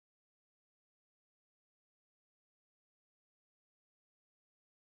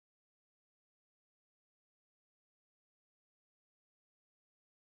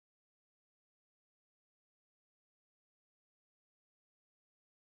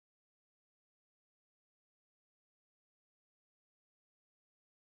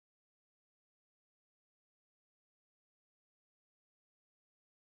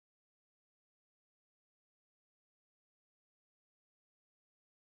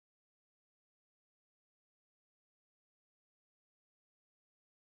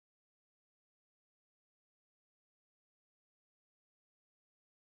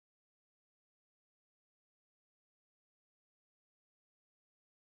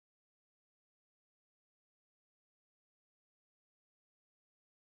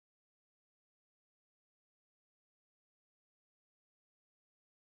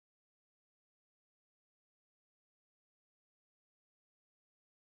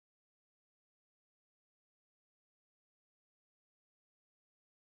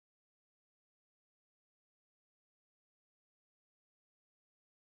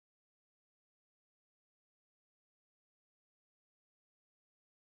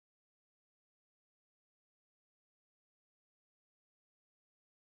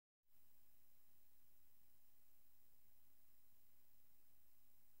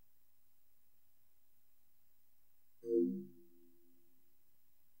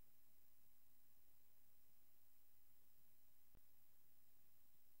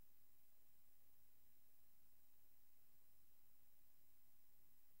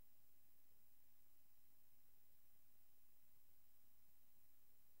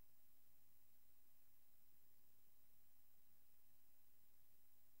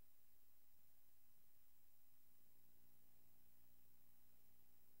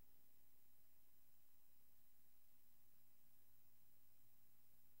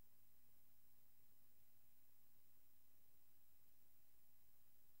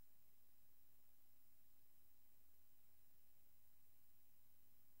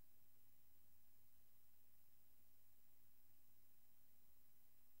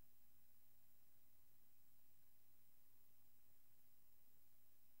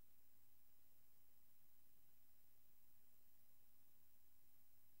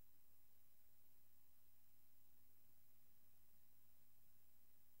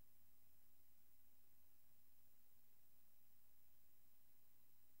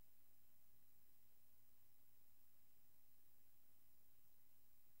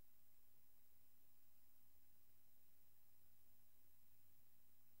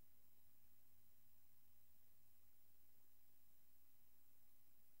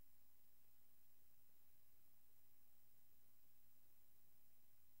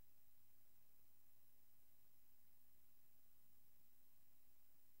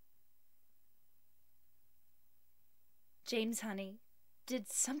James, honey, did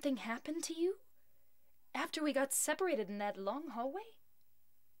something happen to you? After we got separated in that long hallway?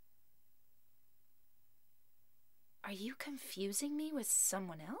 Are you confusing me with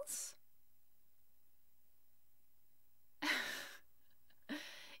someone else?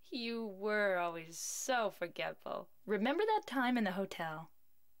 You were always so forgetful. Remember that time in the hotel?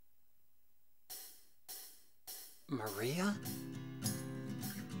 Maria?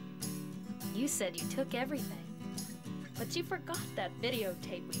 You said you took everything, but you forgot that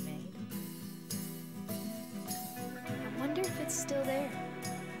videotape we made. I wonder if it's still there.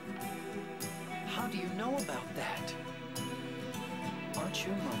 How do you know about that? Aren't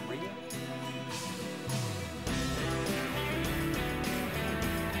you Maria?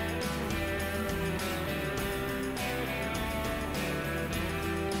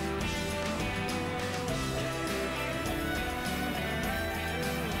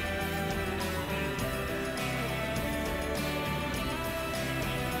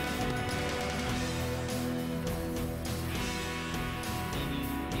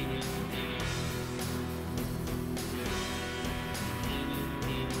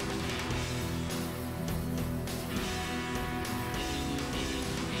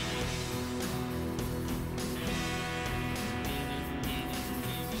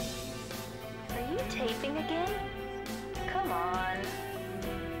 Taping again? Come on.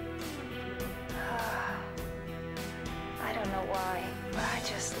 I don't know why, but I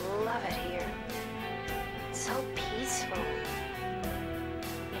just love it here. It's so peaceful.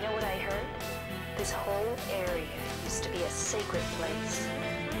 You know what I heard? This whole area used to be a sacred place.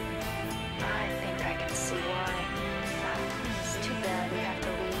 I think I can see why. It's too bad we have to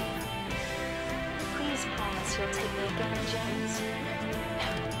leave. Please promise you'll take me again, James.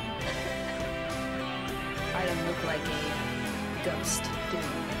 I don't look like a ghost, do I?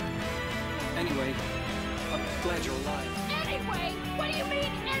 Anyway, I'm glad you're alive. Anyway? What do you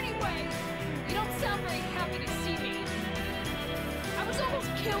mean, anyway? You don't sound very happy to see me. I was almost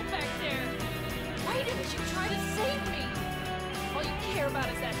killed back there. Why didn't you try to save me? All you care about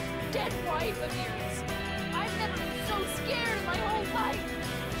is that dead wife of yours. I've never been so scared in my whole life.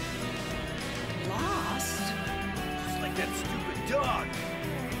 Lost? Just like that stupid dog.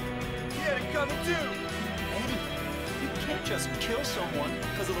 He had it coming too. Eddie, you can't just kill someone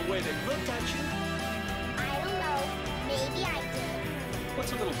because of the way they looked at you. I don't know. Maybe I did.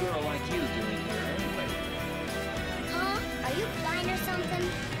 What's a little girl like you doing here anyway? Huh? Are you blind or something?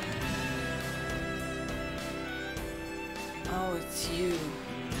 Oh, it's you.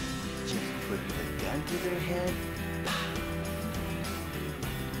 Just put the gun to their head.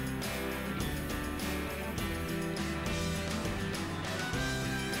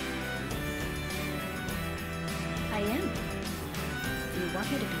 I am. You want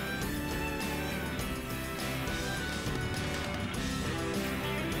me to be?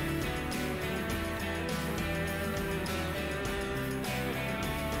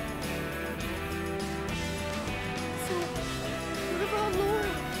 So, what about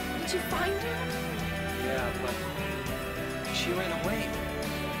Laura? Did you find her? Yeah, but she ran away.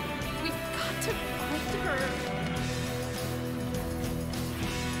 We've got to find her.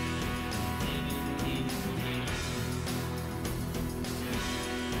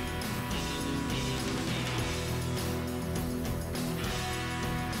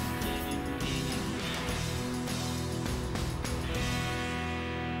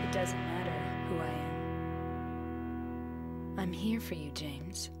 It doesn't matter who I am. I'm here for you,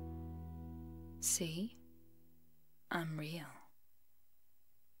 James. See? I'm real.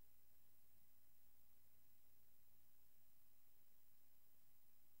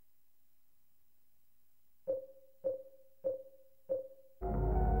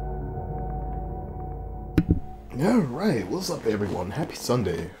 Yeah, right. What's up, everyone? Happy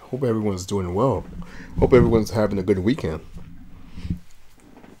Sunday. Hope everyone's doing well. Hope everyone's having a good weekend.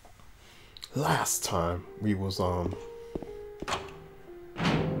 Last time we was we're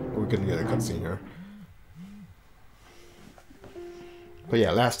gonna get a cutscene here. But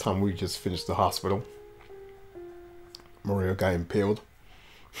yeah, last time we just finished the hospital. Maria got impaled.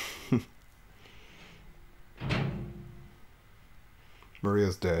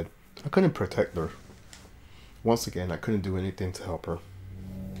 Maria's dead. I couldn't protect her. Once again, I couldn't do anything to help her.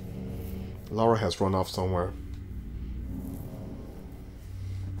 Laura has run off somewhere.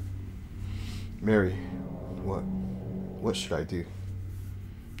 Mary, what should I do?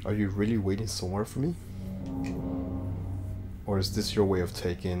 Are you really waiting somewhere for me? Or is this your way of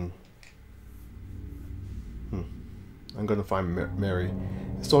taking... I'm gonna find Mary.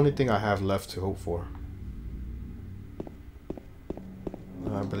 It's the only thing I have left to hope for.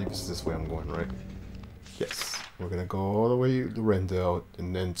 I believe it's this way I'm going, right? Yes. We're gonna go all the way to Rendell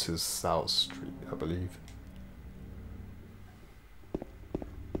and then to South Street, I believe.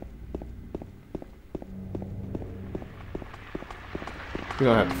 We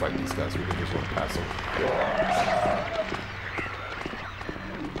don't have to fight these guys, we can just want to pass them.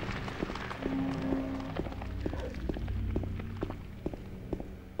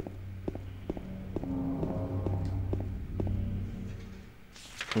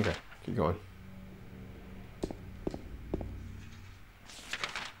 Okay, keep going.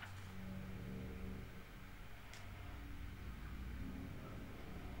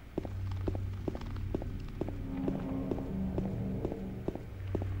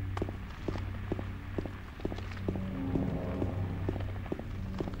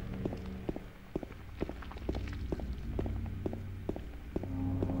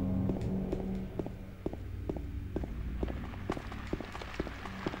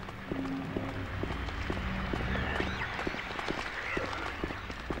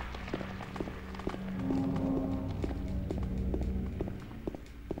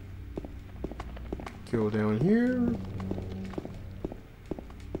 Go down here.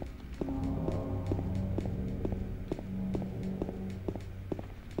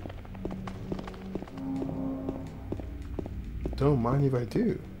 Don't mind if I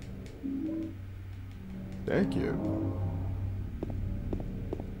do. Thank you.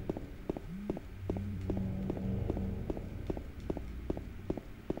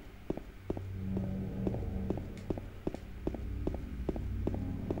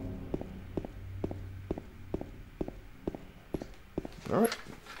 All right.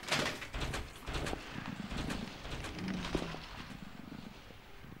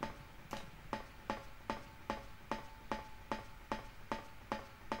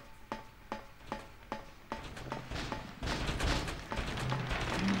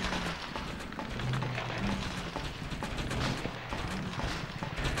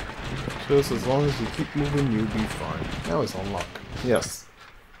 Just as long as you keep moving, you'll be fine. Now it's unlocked. Yes.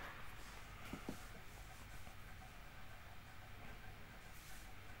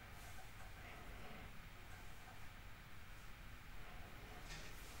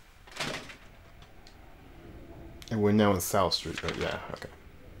 And we're now in South Street, right? Yeah, okay.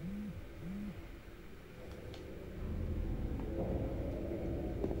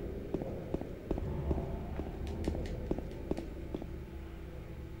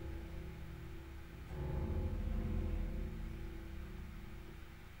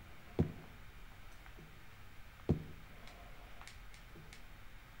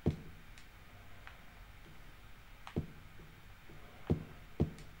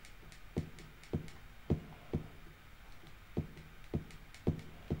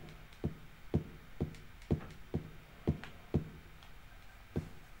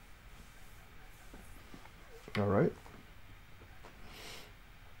 All right.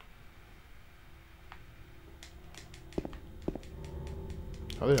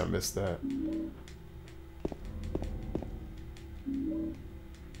 How did I miss that?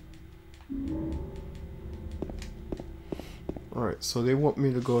 All right, so they want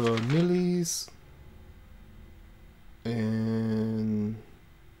me to go to Millie's and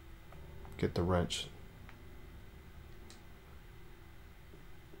get the wrench.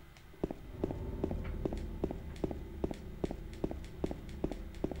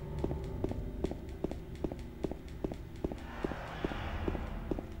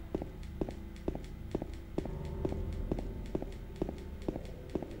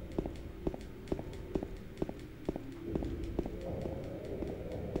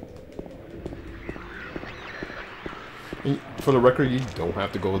 For the record, you don't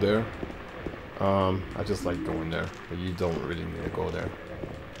have to go there. I just like going there, but you don't really need to go there.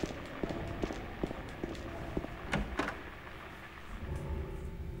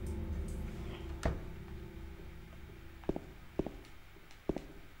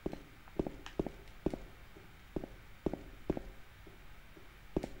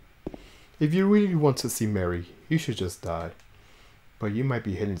 If you really want to see Mary, you should just die. But you might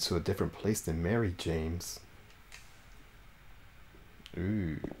be heading to a different place than Mary, James.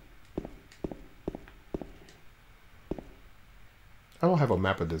 Ooh. I don't have a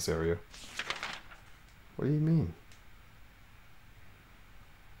map of this area. What do you mean?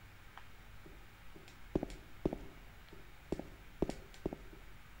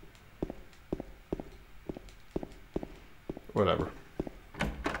 Whatever.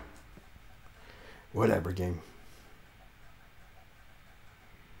 Whatever, game.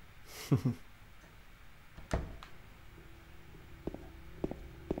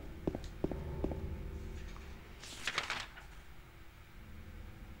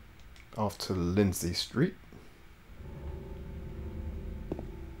 Off to Lindsay Street.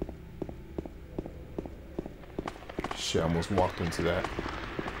 shit, I almost walked into that.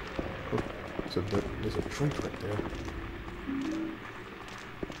 Oh, there's a drink right there.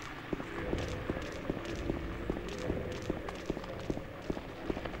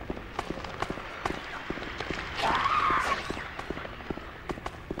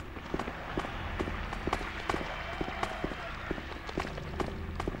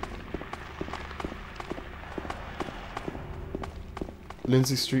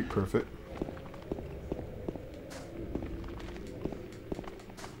 Lindsay Street, perfect.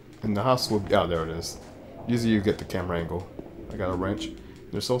 And the house will be... Oh, there it is. Usually you get the camera angle. I got a wrench.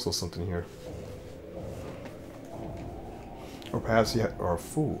 There's also something here. Or perhaps you are a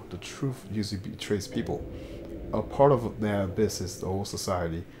fool. The truth usually betrays people. A part of the abyss is the whole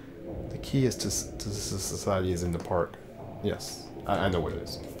society. The key is to the society is in the park. Yes, I know what it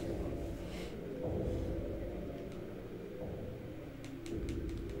is.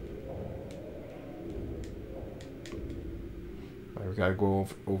 We gotta go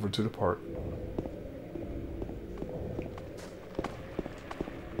over to the park.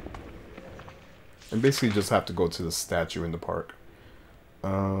 And basically just have to go to the statue in the park.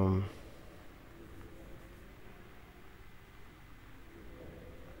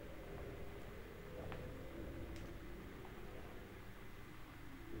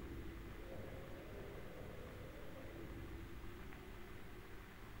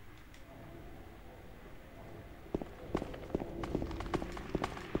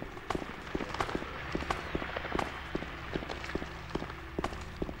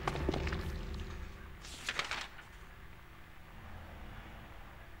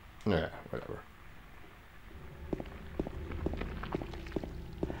 Yeah, whatever.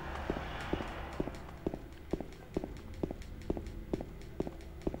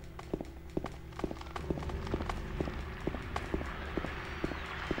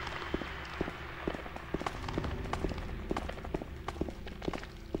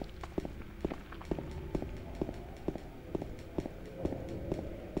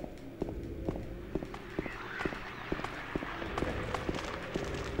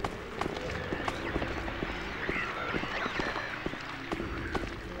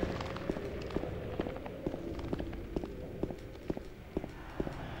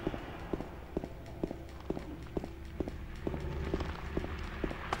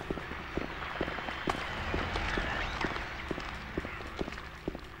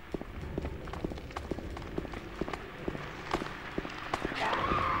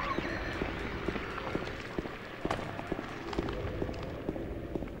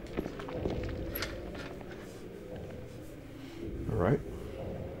 Right.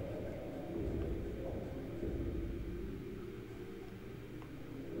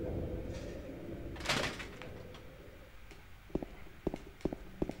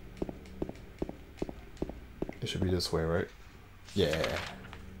 It should be this way, right? Yeah,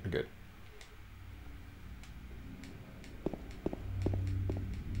 good.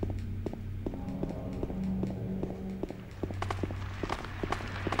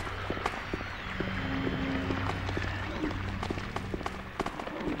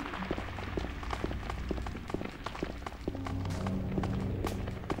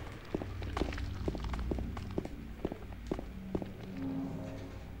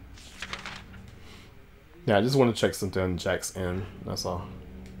 Yeah, I just want to check something on Jack's Inn, that's all.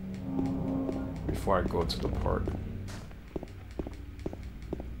 Before I go to the park.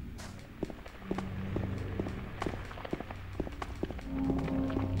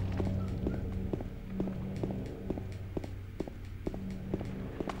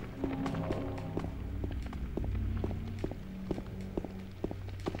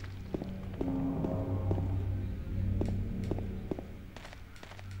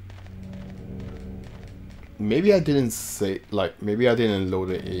 Maybe I didn't say, like, maybe I didn't load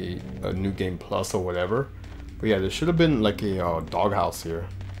a new game plus or whatever. But yeah, there should have been like a doghouse here.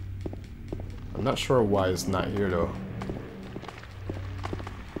 I'm not sure why it's not here though.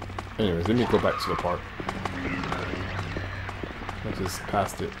 Anyways, let me go back to the park. I just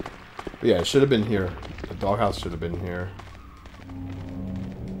passed it. But yeah, it should have been here. The doghouse should have been here.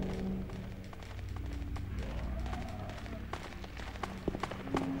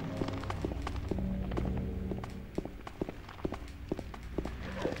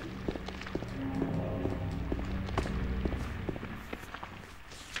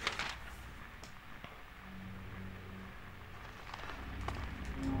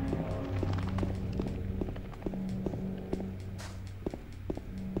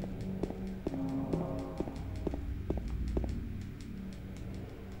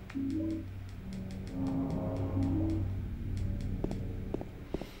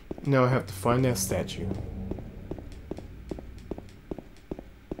 Now I have to find that statue.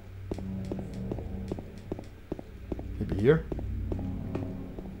 here?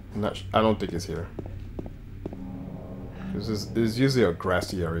 I don't think it's here. This is usually a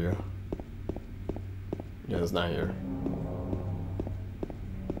grassy area. Yeah, it's not here.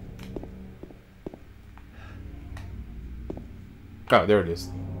 Oh, there it is.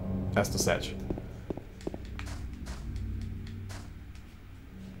 That's the statue.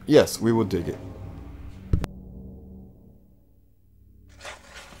 Yes, we will dig it.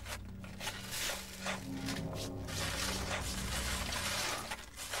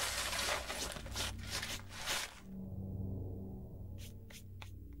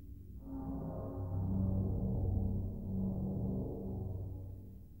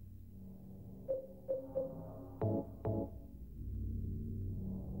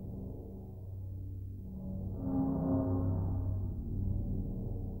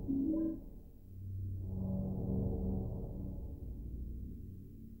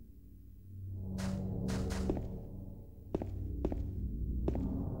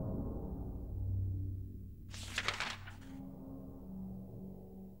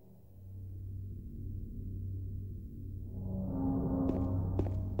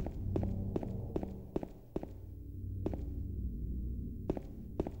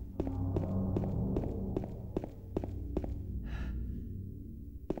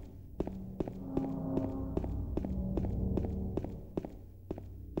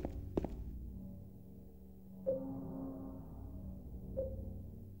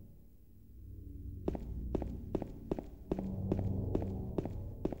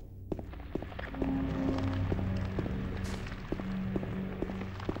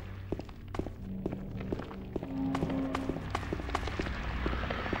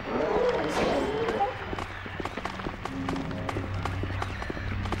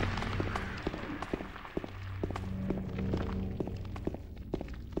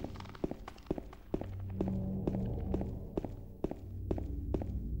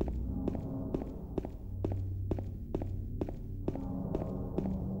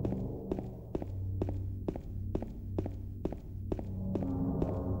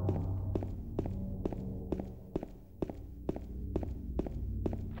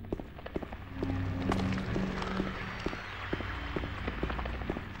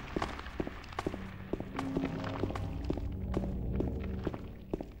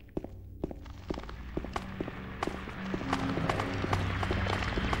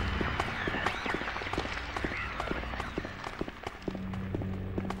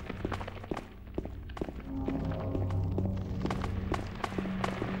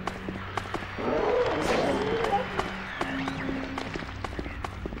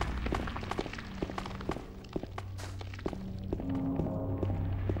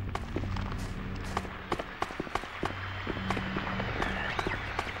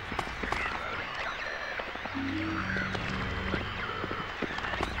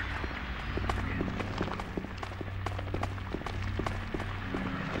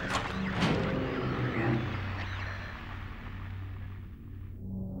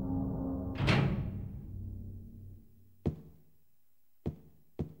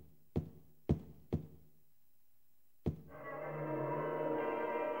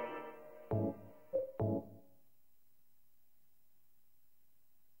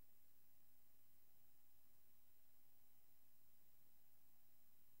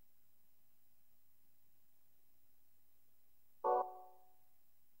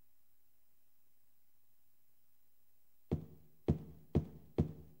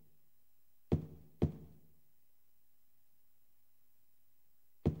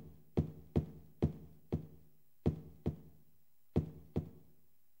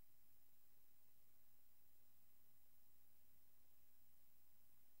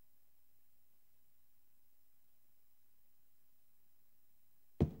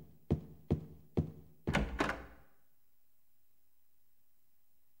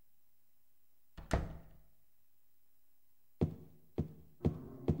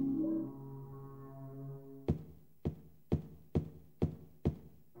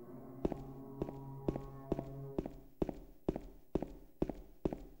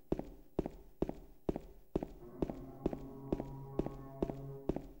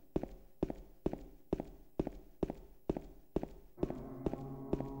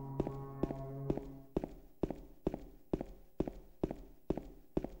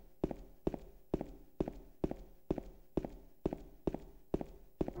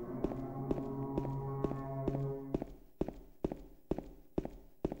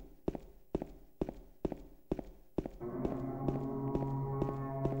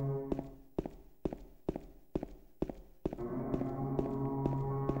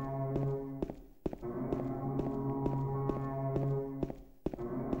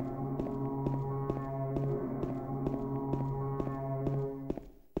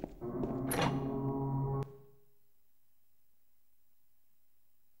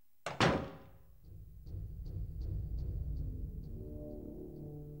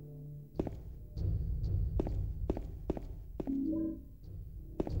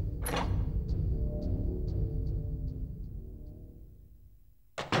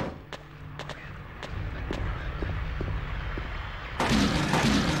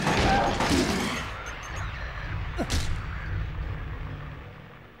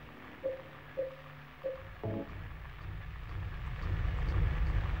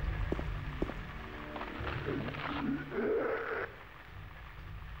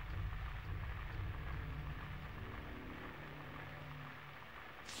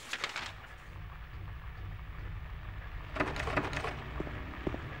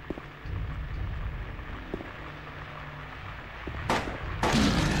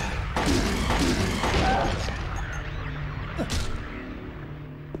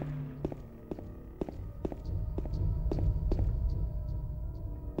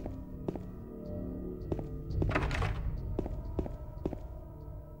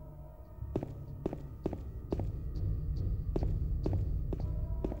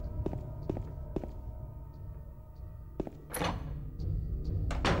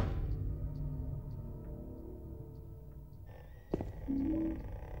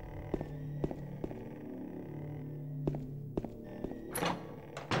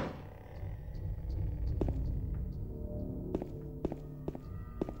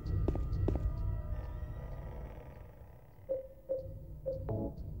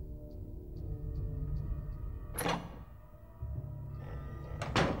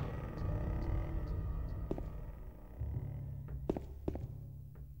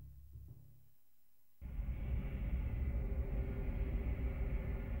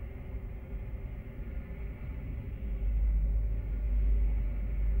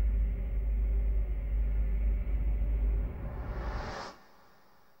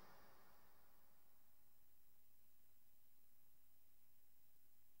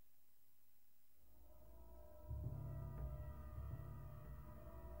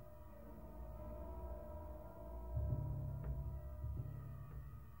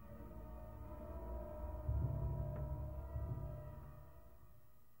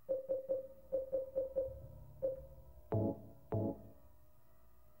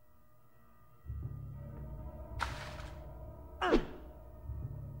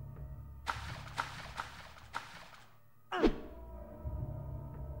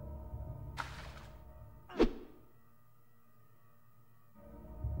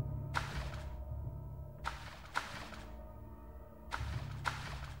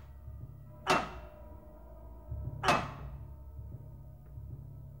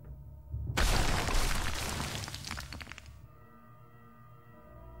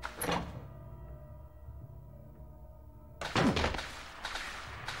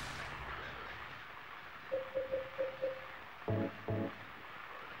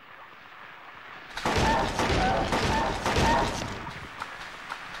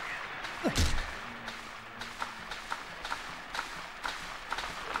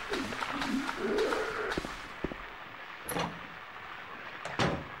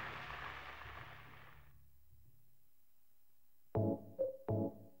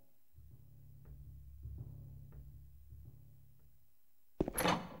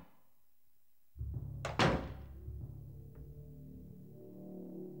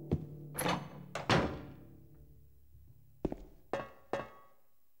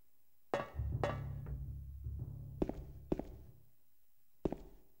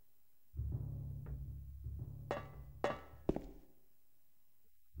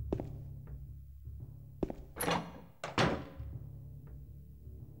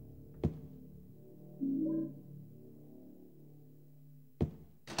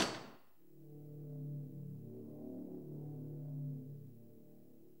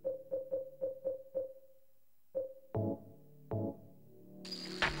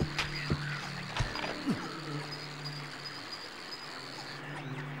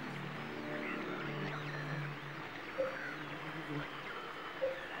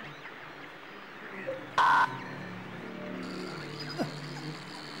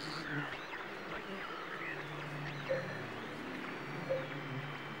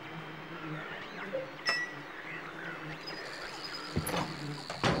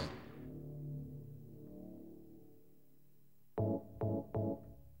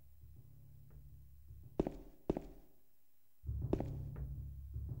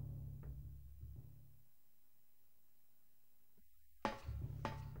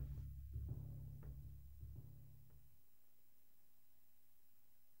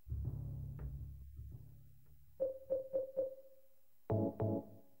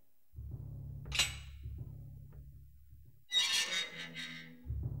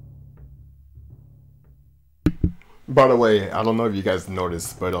 By the way, I don't know if you guys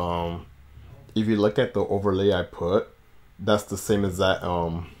noticed, but if you look at the overlay I put, that's the same as that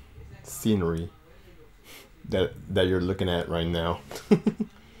scenery that you're looking at right now.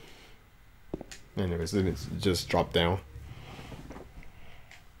 Anyways, let me just drop down.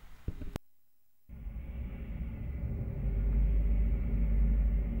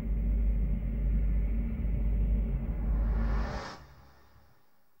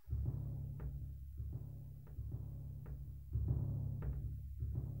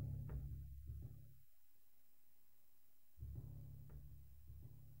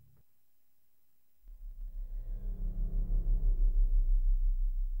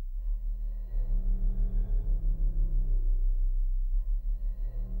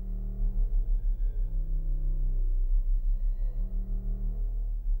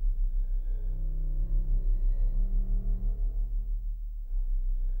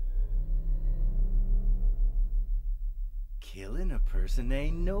 Killing a person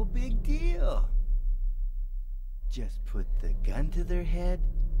ain't no big deal. Just put the gun to their head,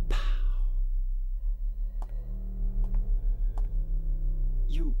 pow.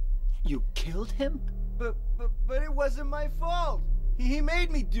 You killed him? But it wasn't my fault. He made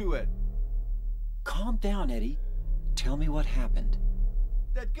me do it. Calm down, Eddie. Tell me what happened.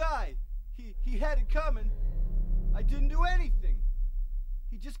 That guy, he had it coming. I didn't do anything.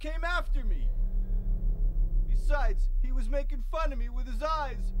 He just came after me. Besides, he was making fun of me with his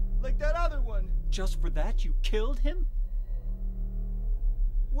eyes, like that other one. Just for that, you killed him?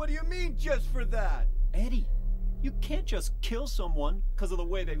 What do you mean, just for that? Eddie, you can't just kill someone because of the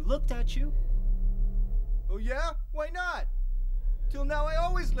way they looked at you. Oh yeah? Why not? Till now I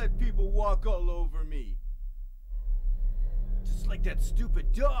always let people walk all over me. Just like that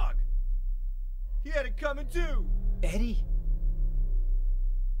stupid dog. He had it coming too. Eddie?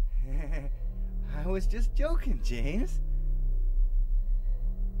 I was just joking, James.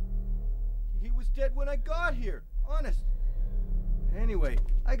 He was dead when I got here, honest. Anyway,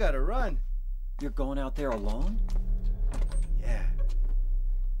 I gotta run. You're going out there alone? Yeah.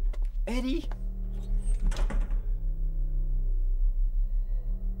 Eddie?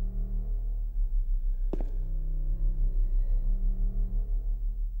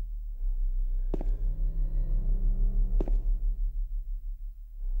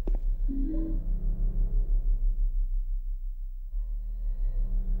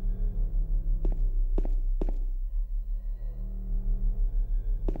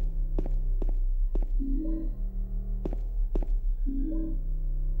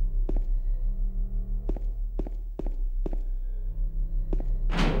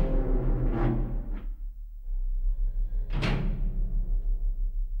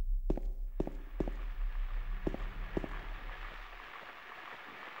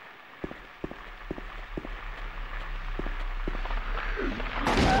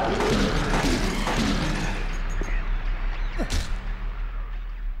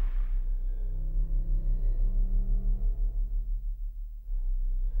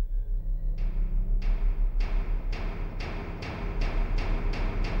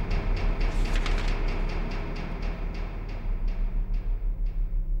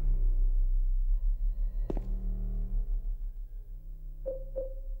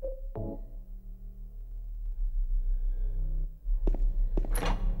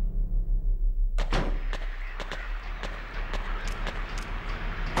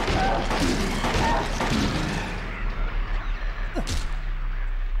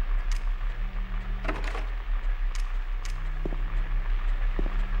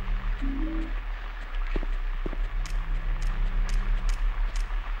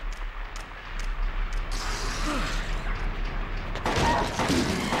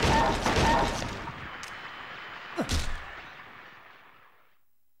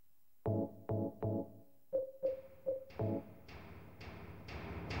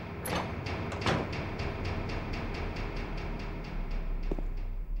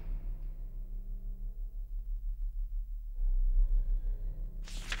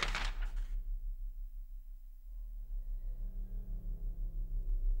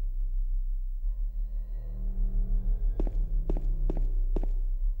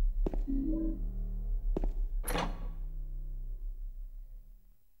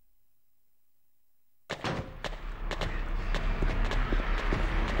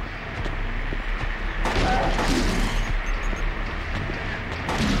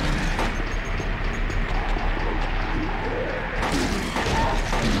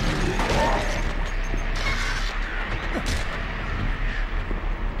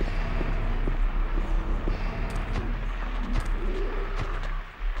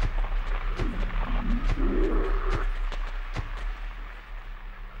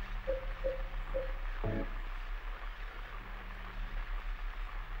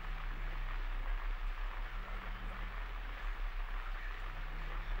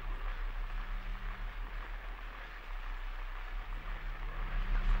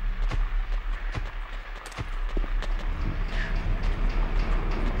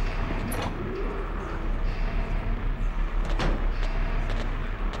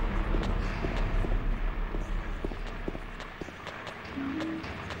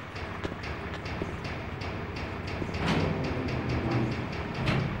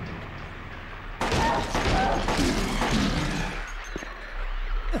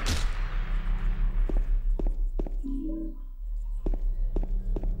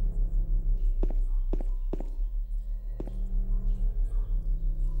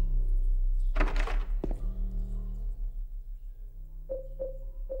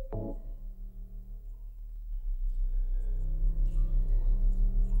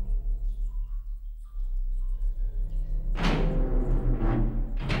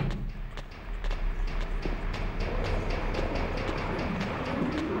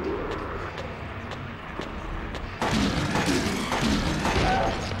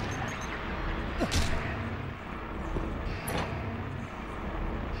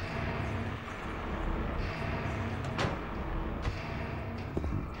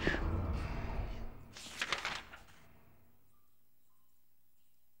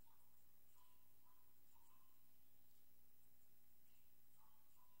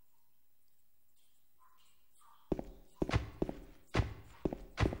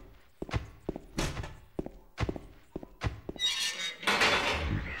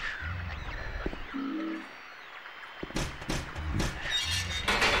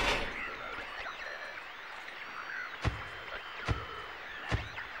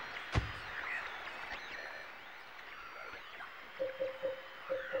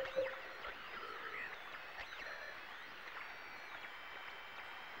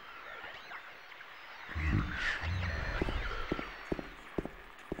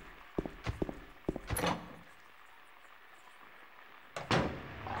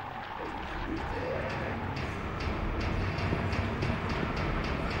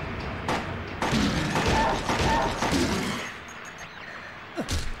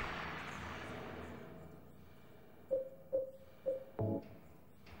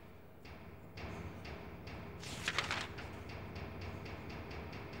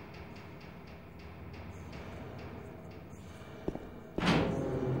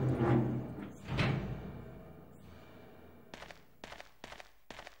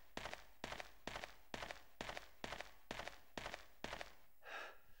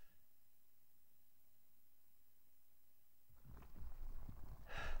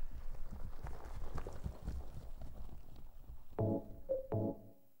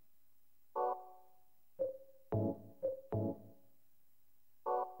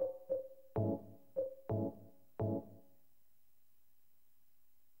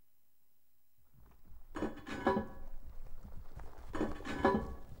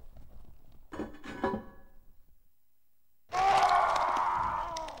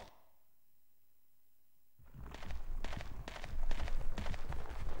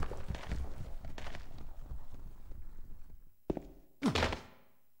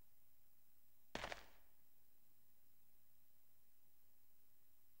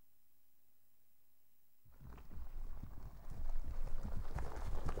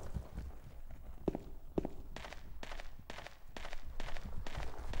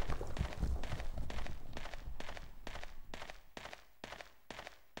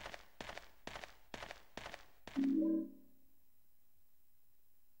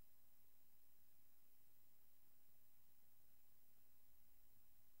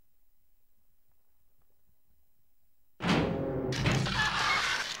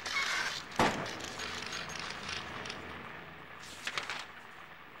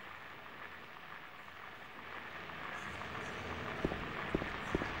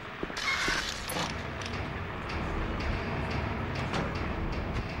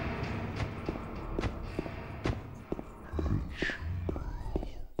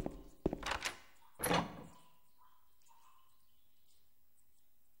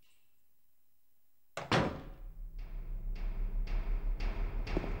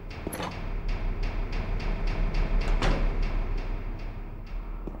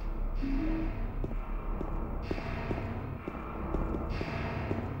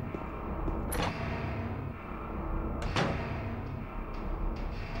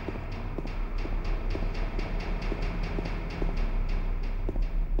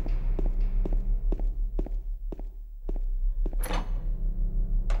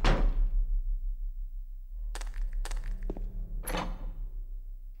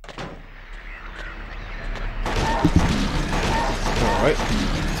 Alright,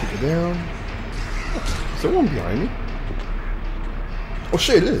 take it down. Is there one behind me? Oh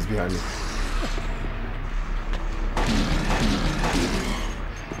shit, it is behind me.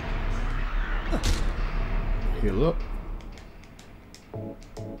 Heal up.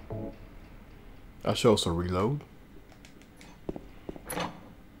 I should also reload.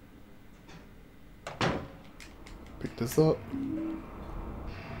 Pick this up.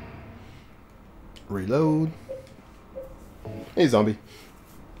 Reload. Hey, zombie.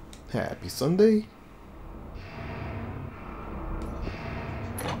 Happy Sunday.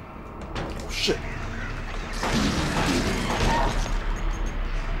 Oh shit.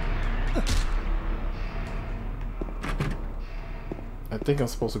 I think I'm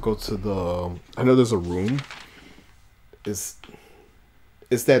supposed to go to the... I know there's a room. It's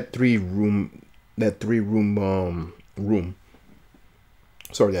that three room room.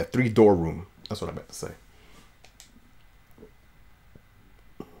 Sorry, that 3-door room. That's what I meant to say.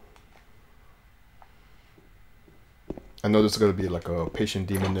 I know there's gonna be like a patient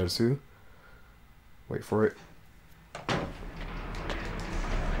demon there too. Wait for it.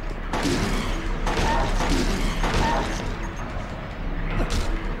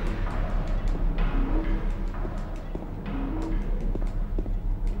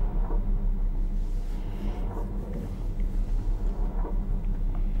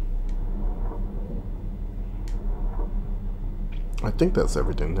 I think that's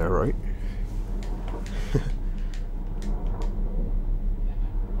everything there, right?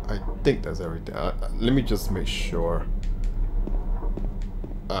 I think that's everything. Let me just make sure.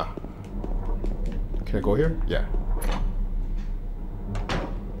 Ah. Can I go here? Yeah.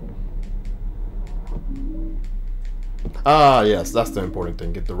 Ah, yes, that's the important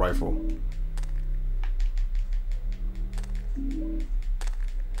thing. Get the rifle.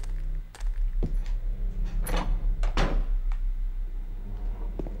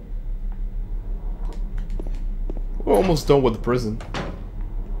 We're almost done with the prison.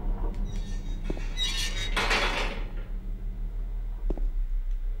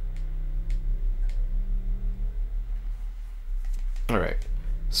 Alright,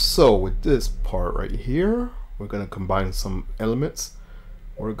 so with this part right here, we're gonna combine some elements.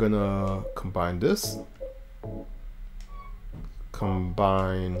 We're gonna combine this,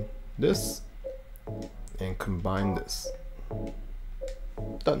 combine this, and combine this.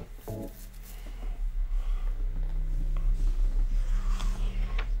 Done.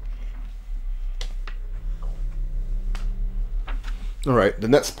 Alright, the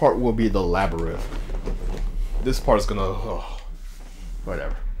next part will be the labyrinth. This part is gonna... Oh,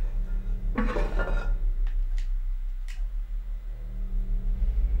 whatever.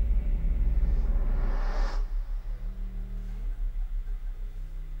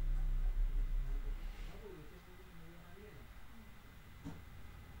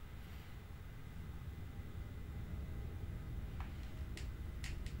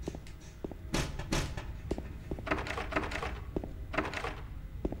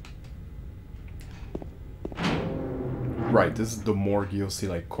 Right, this is the morgue. You'll see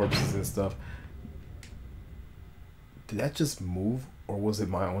like corpses and stuff. Did that just move, or was it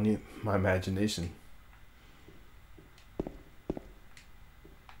my imagination?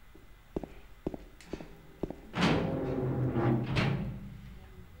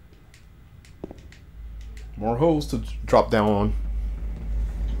 More holes to drop down on.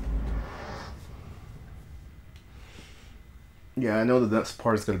 Yeah, I know the next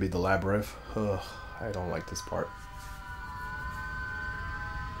part is gonna be the labyrinth. Ugh, I don't like this part.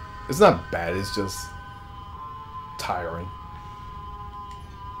 It's not bad, it's just tiring.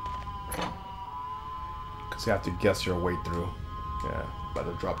 Because you have to guess your way through. Yeah, about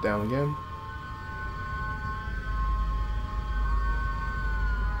to drop down again.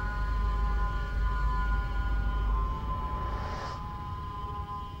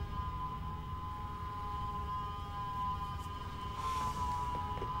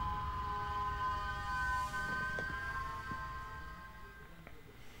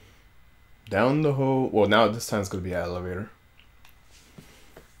 Down the hole. Well, now this time it's going to be an elevator.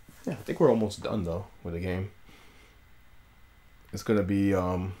 Yeah, I think we're almost done though with the game. It's going to be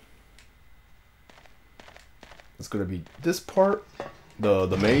this part,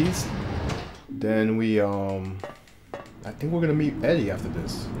 the maze. Then we I think we're going to meet Eddie after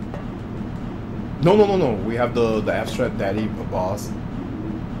this. No. We have the abstract daddy boss.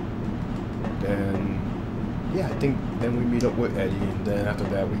 Then yeah, I think then we meet up with Eddie, and then after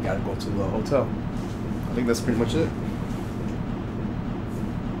that we gotta go to the hotel. I think that's pretty much it.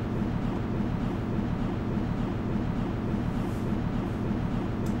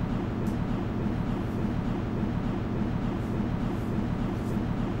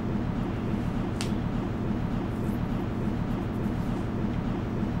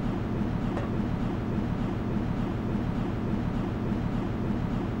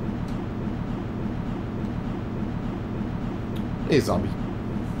 Hey, zombie.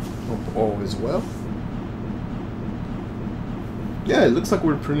 Hope all is well. Yeah, it looks like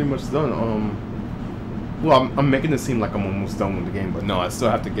we're pretty much done. Well, I'm making it seem like I'm almost done with the game, but no, I still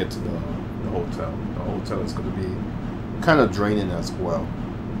have to get to the hotel. The hotel is going to be kind of draining as well.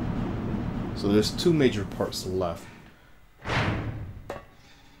 So there's 2 major parts left.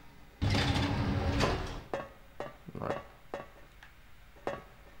 Alright.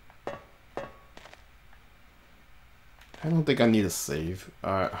 I don't think I need a save.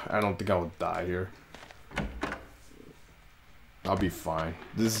 I don't think I will die here. I'll be fine.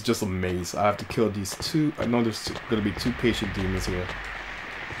 This is just a maze. I have to kill these 2. I know there's gonna be 2 patient demons here.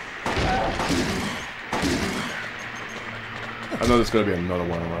 I know there's gonna be another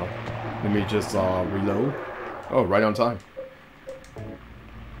one around. Let me just reload. Oh, right on time.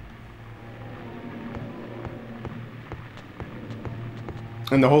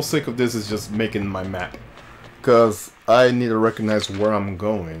 And the whole sake of this is just making my map, because I need to recognize where I'm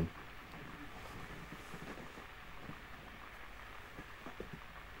going.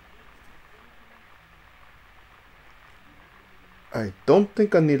 I don't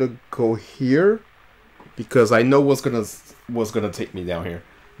think I need to go here, because I know what's gonna take me down here.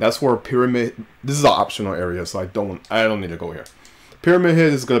 That's where Pyramid. This is an optional area, so I don't need to go here. Pyramid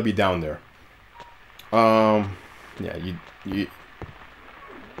Head is gonna be down there. Yeah,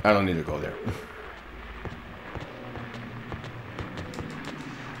 I don't need to go there.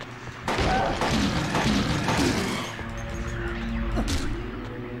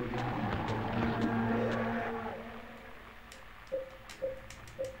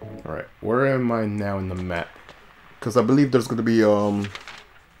 Alright, where am I now in the map? Because I believe there's gonna be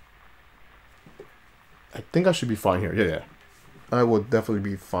I think I should be fine here. Yeah. I will definitely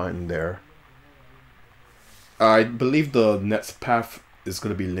be fine there. I believe the next path is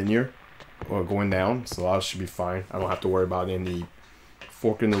going to be linear or going down, so I should be fine. I don't have to worry about any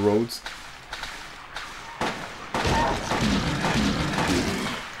fork in the roads.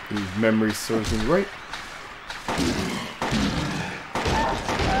 If memory serves me right.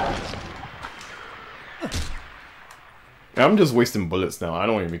 I'm just wasting bullets now. I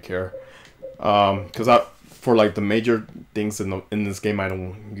don't even care. Because for like the major things in this game, I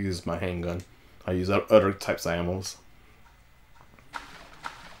don't use my handgun. I use other types of ammos.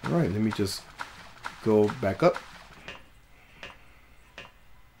 Alright, let me just go back up.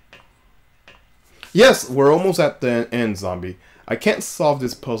 Yes, we're almost at the end, zombie. I can't solve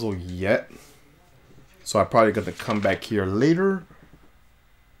this puzzle yet, so I'm probably going to come back here later.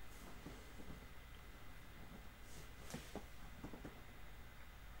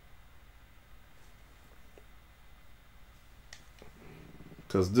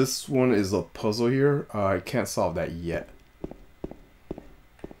 Because this one is a puzzle here. I can't solve that yet.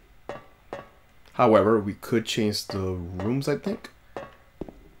 However, we could change the rooms, I think.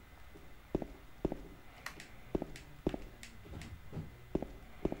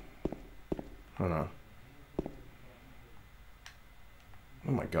 Hold on.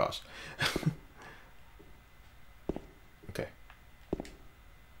 Oh my gosh. Okay.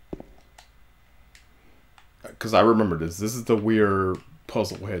 Because I remember this. This is the weird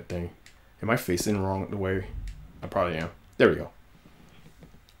puzzle head thing. Am I facing wrong the way? I probably am. There we go.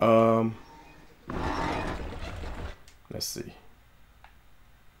 Let's see.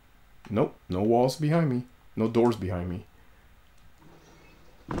 Nope, no walls behind me. No doors behind me.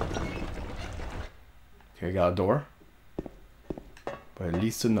 Okay, got a door. But it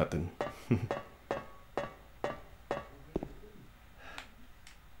leads to nothing.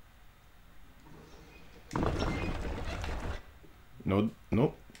 No,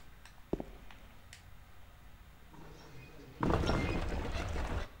 nope.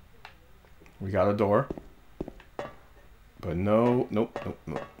 We got a door. But no, nope, nope,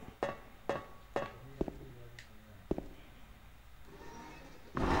 nope.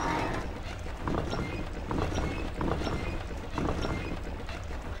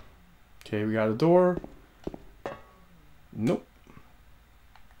 Okay, we got a door. Nope.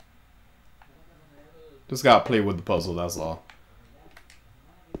 Just gotta play with the puzzle, that's all.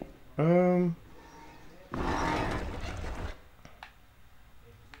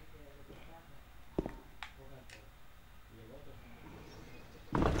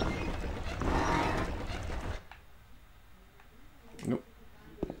 Nope.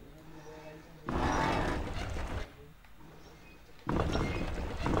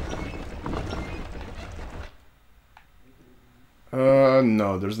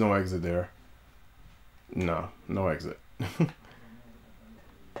 No, there's no exit there. No, no exit.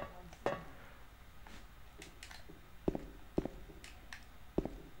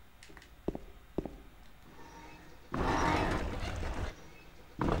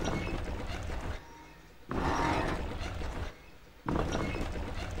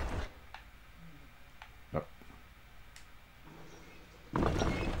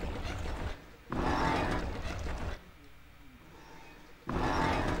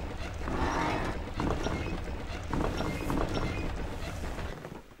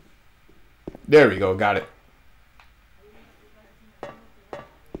 There we go. Got it.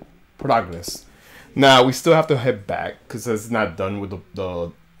 Protagonist. Now we still have to head back because it's not done with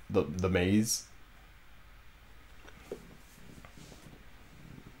the maze.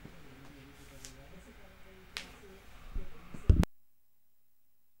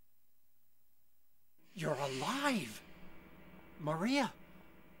 You're alive! Maria,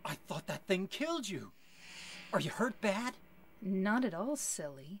 I thought that thing killed you. Are you hurt bad? Not at all,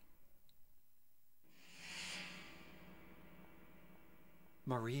 silly.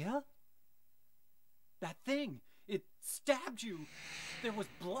 Maria? That thing, it stabbed you. There was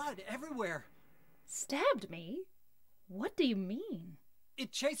blood everywhere. Stabbed me? What do you mean?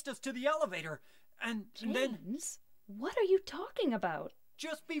 It chased us to the elevator, and then James, what are you talking about?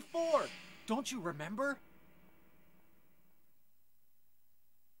 just before. Don't you remember?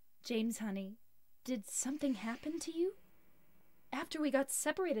 James, honey, did something happen to you? After we got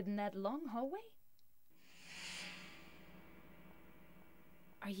separated in that long hallway?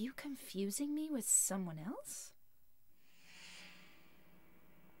 Are you confusing me with someone else?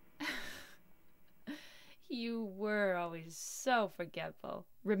 You were always so forgetful.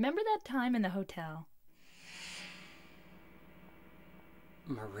 Remember that time in the hotel?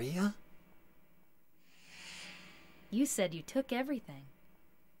 Maria? You said you took everything,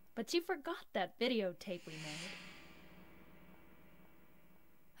 but you forgot that videotape we made.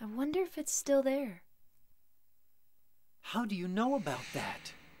 I wonder if it's still there. How do you know about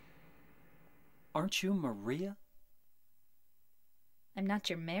that? Aren't you Maria? I'm not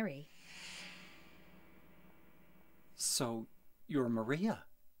your Mary. So, you're Maria?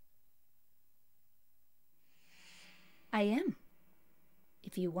 I am.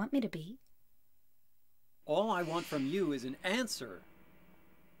 If you want me to be. All I want from you is an answer.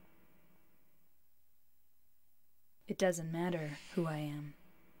 It doesn't matter who I am.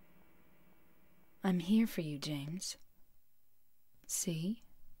 I'm here for you, James. See?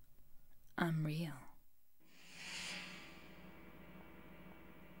 I'm real.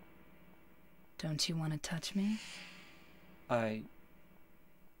 Don't you want to touch me? I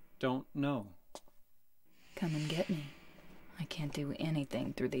don't know. Come and get me. I can't do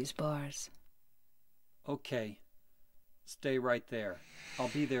anything through these bars. Okay. Stay right there. I'll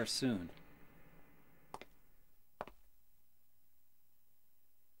be there soon.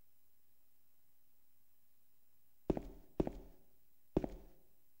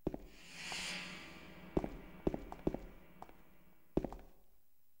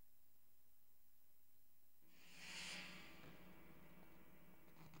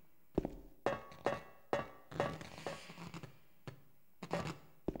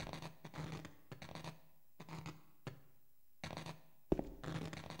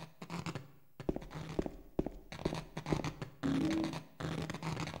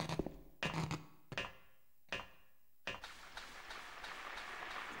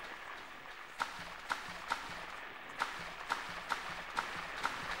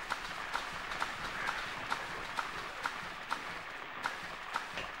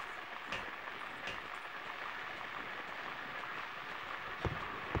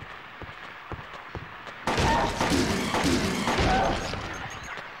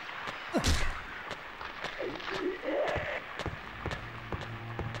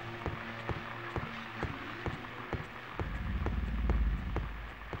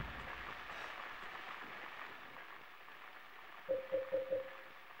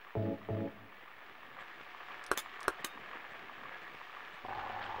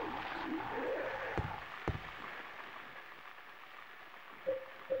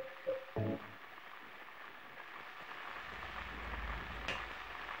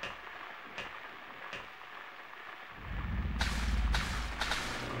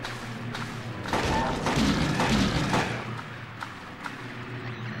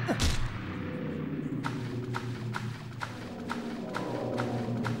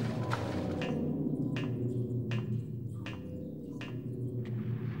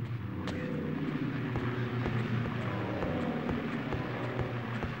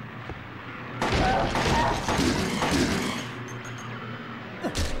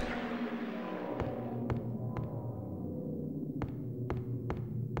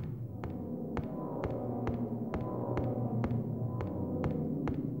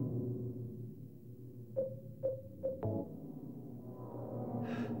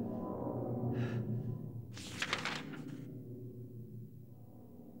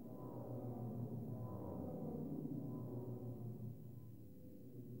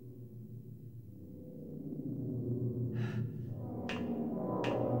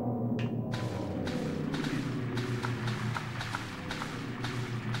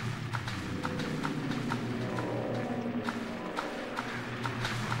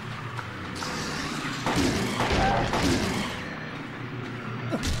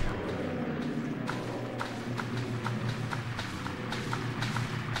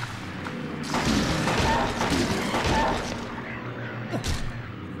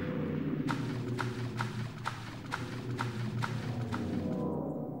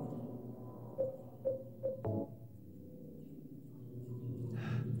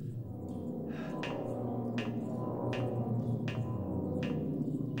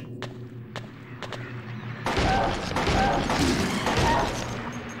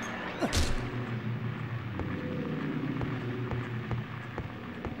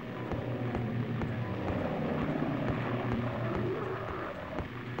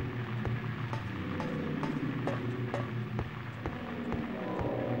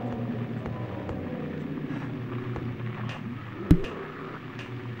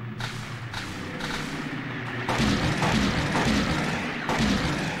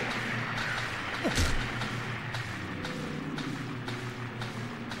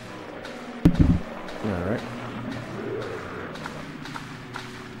 Alright.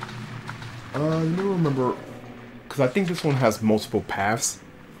 Let me remember, because I think this one has multiple paths.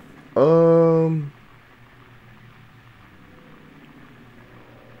 Because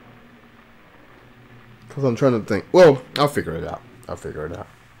I'm trying to think. Well, I'll figure it out.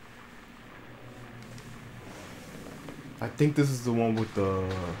 I think this is the one with the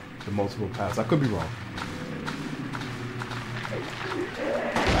multiple paths. I could be wrong.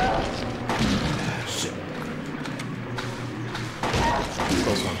 Shit.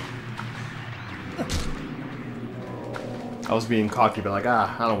 Close one. I was being cocky, but like,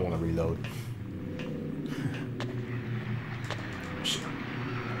 I don't want to reload. Shit.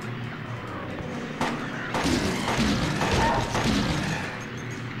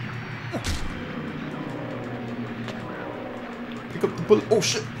 Pick up the bullet. Oh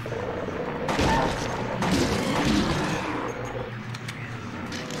shit.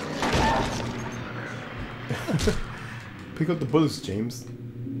 Pick up the bullets, James.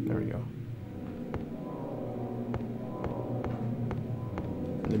 There we go.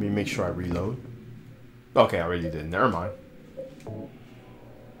 Let me make sure I reload. Okay, I already did. Never mind.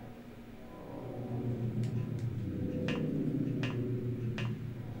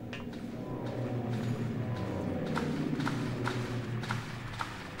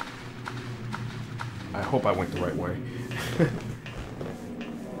 I hope I went the right way.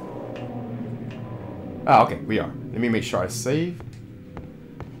 Ah, okay, we are. Let me make sure I save.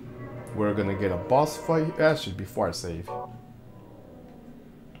 We're gonna get a boss fight. Actually, before I save.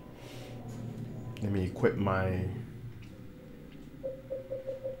 Let me equip my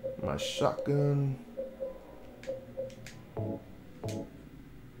shotgun.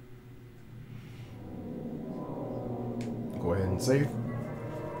 Go ahead and save.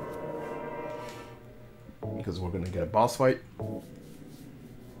 Because we're gonna get a boss fight.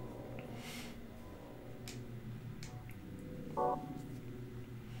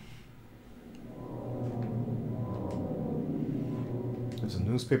 There's a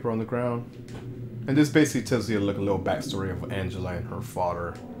newspaper on the ground. And this basically tells you like a little backstory of Angela and her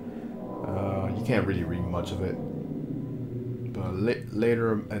father. You can't really read much of it. But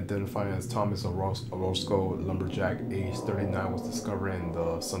later identified as Thomas Orozco, lumberjack, age 39, was discovered in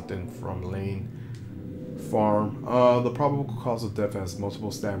the something from Lane farm. The probable cause of death has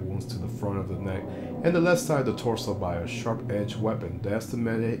multiple stab wounds to the front of the neck and the left side of the torso by a sharp-edged weapon. The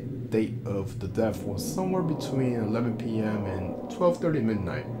estimated date of the death was somewhere between 11 p.m. and 12:30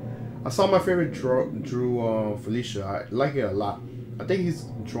 midnight. I saw my favorite Drew Felicia. I like it a lot. I think he's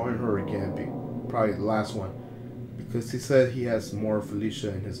drawing her again, probably the last one, because he said he has more Felicia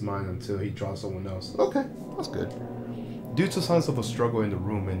in his mind until he draws someone else. Okay, that's good. Due to signs of a struggle in the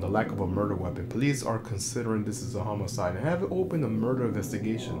room and the lack of a murder weapon, police are considering this is a homicide and have opened a murder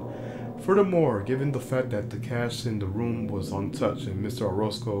investigation. Furthermore, given the fact that the cash in the room was untouched and Mr.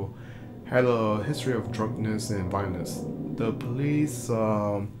 Orozco had a history of drunkenness and violence, the police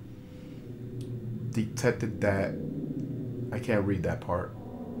detected that, I can't read that part,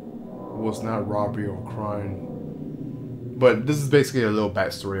 was not robbery or crime. But this is basically a little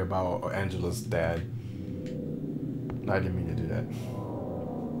backstory about Angela's dad. I didn't mean to do that.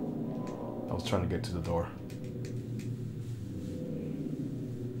 I was trying to get to the door.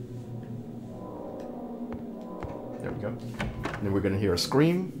 There we go. And then we're gonna hear a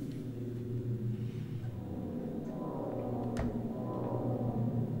scream.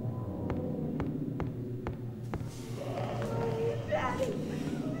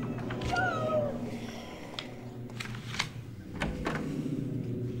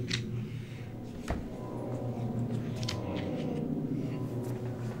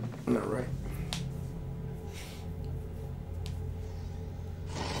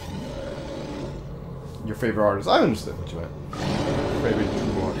 Your favorite artist. I understand what you meant. Favorite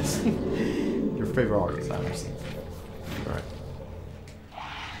true artist. Your favorite artist. I understand. All right.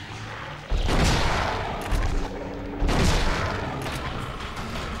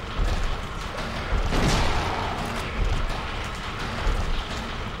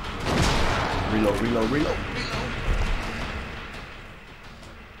 Reload.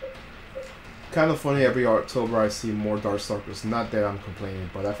 Kind of funny, every October I see more Darkstalkers. Not that I'm complaining,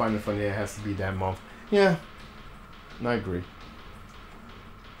 but I find it funny it has to be that month. Yeah, I agree.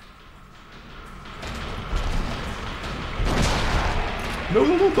 No,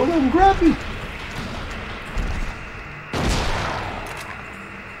 don't let him grab me!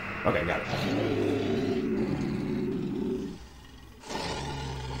 Okay, got it.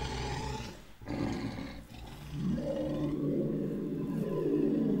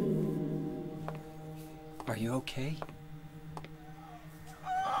 Are you okay?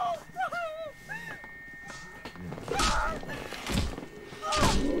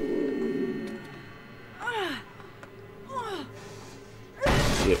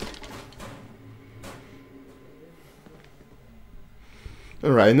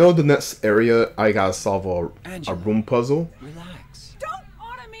 Alright, I know the next area I gotta solve a room puzzle. Relax. Don't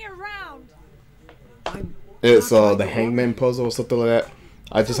order me around. It's the hangman puzzle or something like that.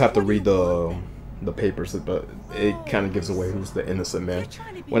 I just have to read the papers, but it kind of gives away who's the innocent man.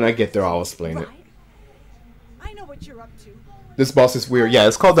 When I get there, I'll explain it. I know what you're up to. This boss is weird. Yeah,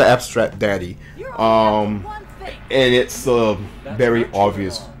 it's called the Abstract Daddy. And it's a very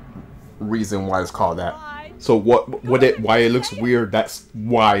obvious reason why it's called that. So why it looks weird, that's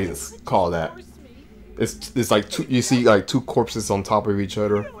why it's called that. It's like you see like two corpses on top of each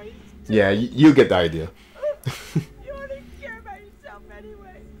other. Yeah, you get the idea. You only care about yourself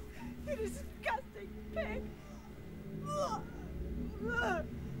anyway. You disgusting pig.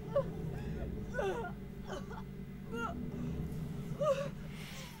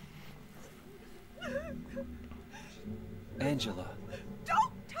 Angela.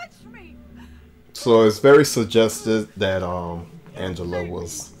 Don't touch me. So it's very suggested that Angela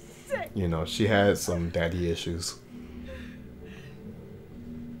was, you know, she had some daddy issues.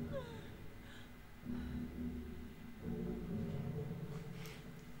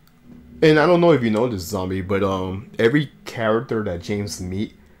 And I don't know if you know this, Zombie, but every character that James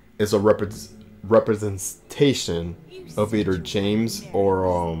meet is a representation of either James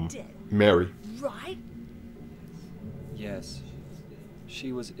or Mary. Right? Yes.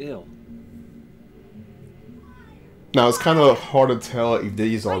 She was ill. Now it's kind of hard to tell if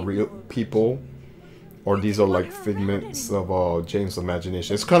these are real people or these are like figments of James'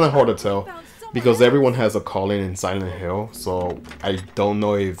 imagination. It's kind of hard to tell because everyone has a calling in Silent Hill, so I don't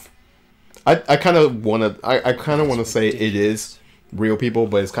know if I kind of want to say it is real people,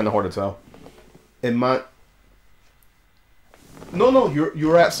 but it's kind of hard to tell. It might. No,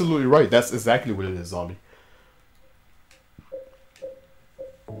 you're absolutely right. That's exactly what it is, Zombie.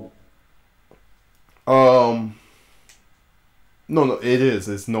 No, it is.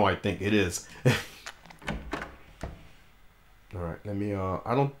 I think it is. Alright, let me,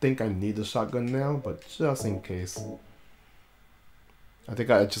 I don't think I need the shotgun now, but just in case. I think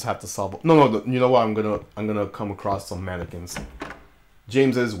I just have to solve. No, you know what? I'm gonna come across some mannequins.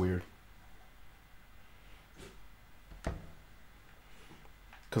 James is weird.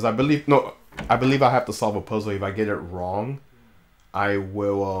 Cause I believe I have to solve a puzzle. If I get it wrong, I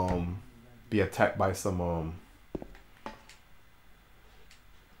will be attacked by some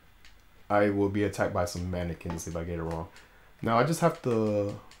I will be attacked by some mannequins if I get it wrong. Now I just have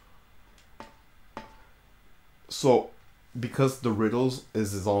to. So, because the riddles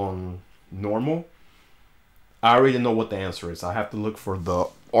is on normal, I already know what the answer is. I have to look for the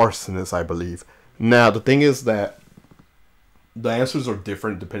arsonist, I believe. Now the thing is that the answers are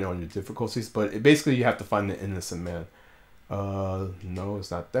different depending on your difficulties, but basically you have to find the innocent man. No,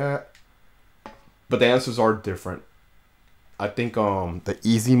 it's not that. But the answers are different. I think the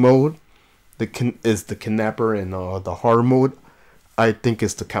easy mode is the kidnapper, and the hard mode I think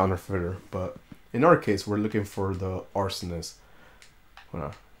is the counterfeiter. But in our case, we're looking for the arsonist.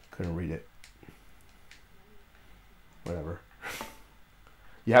 Well, couldn't read it. Whatever.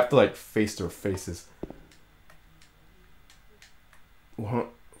 You have to like face their faces.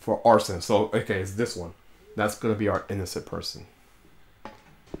 For arson. So okay, it's this one. That's gonna be our innocent person.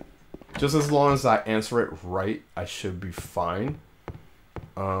 Just as long as I answer it right, I should be fine.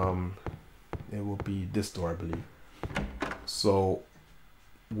 It will be this door, I believe. So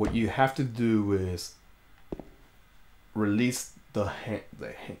what you have to do is release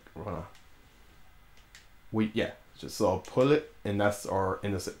just so I'll pull it, and that's our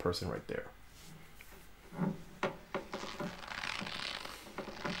innocent person right there.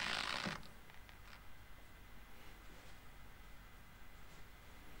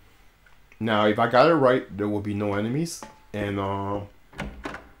 Now, if I got it right, there will be no enemies, and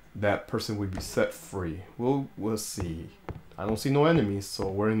that person will be set free. We'll see. I don't see no enemies, so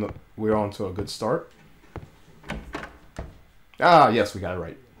we're on to a good start. Ah, yes, we got it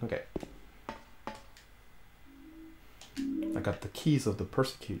right. Okay. I got the keys of the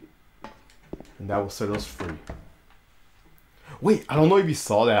persecuted, and that will set us free. Wait, I don't know if you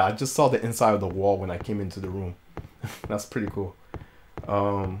saw that. I just saw the inside of the wall when I came into the room. That's pretty cool.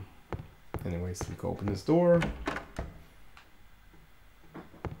 Anyways, we can open this door.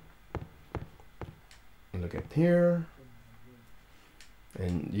 And look at here.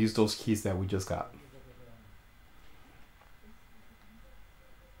 And use those keys that we just got.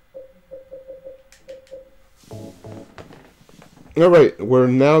 Alright, we're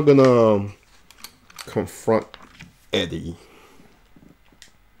now gonna confront Eddie.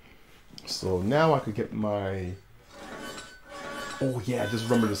 So now I could get my... Oh yeah, I just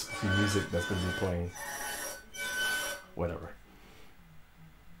remember this music that's gonna be playing. Whatever.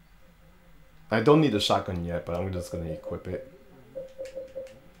 I don't need a shotgun yet, but I'm just gonna equip it.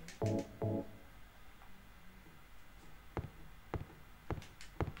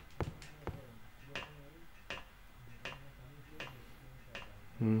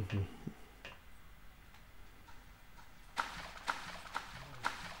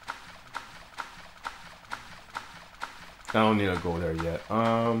 I don't need to go there yet.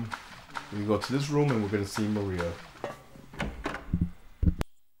 We go to this room and we're gonna see Maria.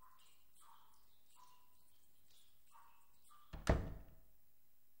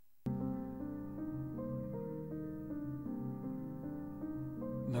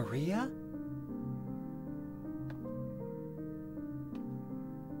 Maria?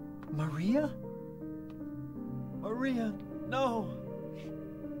 Maria? Maria, no!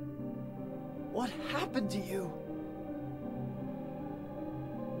 What happened to you?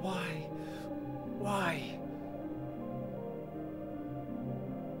 Why? Why?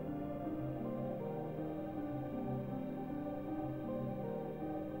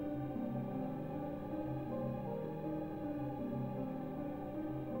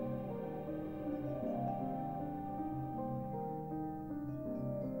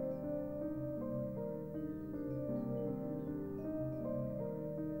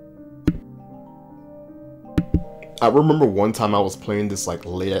 I remember one time I was playing this like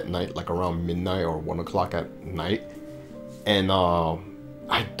late at night, like around midnight or 1 o'clock at night, and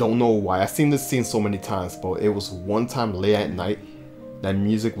I don't know why. I've seen this scene so many times, but it was one time late at night that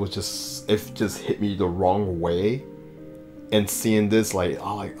music was just, it just hit me the wrong way, and seeing this like,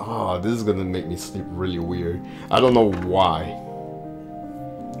 oh, this is gonna make me sleep really weird. I don't know why.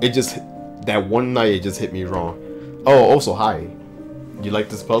 It just, that one night it just hit me wrong. Oh, also hi. You like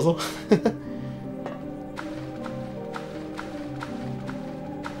this puzzle?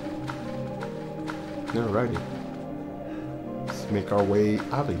 Alrighty. Let's make our way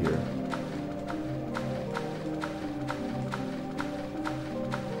out of here.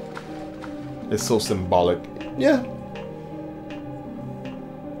 It's so symbolic. Yeah.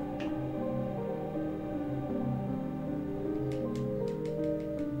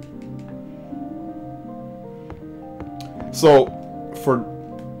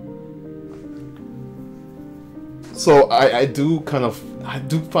 I do kind of,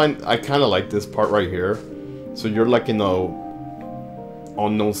 I kind of like this part right here. So you're like in a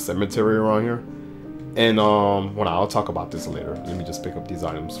unknown cemetery around here, and well, I'll talk about this later. Let me just pick up these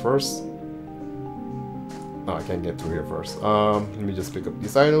items first. Oh, I can't get through here first. Let me just pick up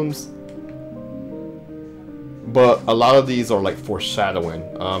these items. But a lot of these are like foreshadowing.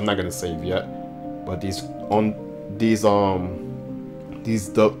 I'm not gonna save yet, but these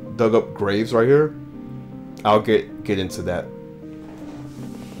dug up graves right here, I'll get into that.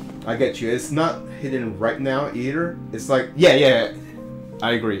 I get you. It's not hidden right now either. It's like, yeah,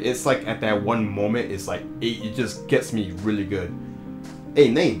 I agree. It's like at that one moment, it's like it just gets me really good.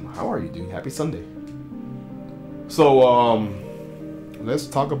 Hey, name, how are you doing? Happy Sunday. So let's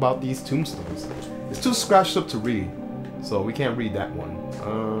talk about these tombstones. It's too scratched up to read, so we can't read that one.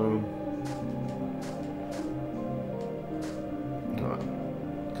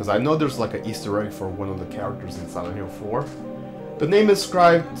 Because I know there's like an Easter egg for one of the characters in Silent Hill 4. The name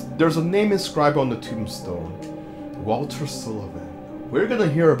inscribed, there's a name inscribed on the tombstone. Walter Sullivan. We're gonna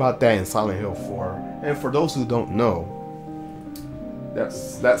hear about that in Silent Hill 4. And for those who don't know,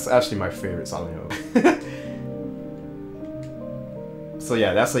 that's actually my favorite Silent Hill. So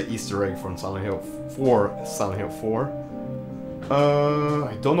yeah, that's an Easter egg from Silent Hill 4. Silent Hill 4.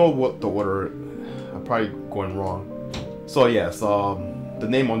 I don't know what the order. I'm probably going wrong. So yes, the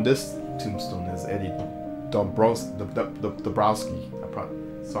name on this tombstone is Eddie Dombrowski.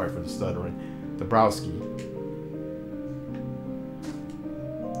 Sorry for the stuttering. Dabrowski.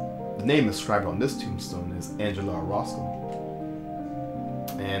 The name inscribed on this tombstone is Angela Orozco.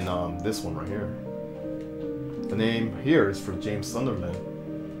 And this one right here. The name here is for James Sunderland.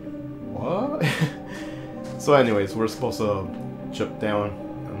 What? So anyways, we're supposed to jump down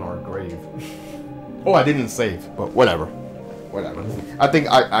on our grave. Oh, I didn't save, but whatever. Whatever. I think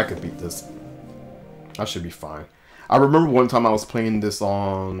I could beat this. I should be fine. I remember one time I was playing this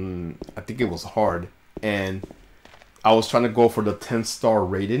on, I think it was hard, and I was trying to go for the 10-star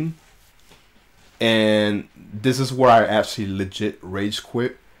rating. And this is where I actually legit rage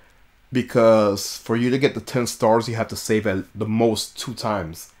quit. Because for you to get the 10 stars, you have to save at the most 2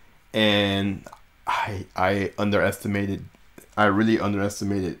 times. And I really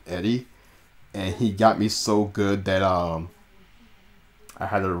underestimated Eddie. And he got me so good that I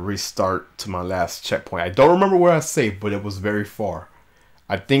had to restart to my last checkpoint. I don't remember where I saved, but it was very far.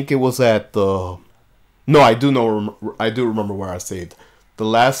 I think it was at the... No, I do remember where I saved. The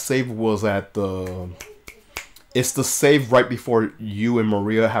last save was at the... It's the save right before you and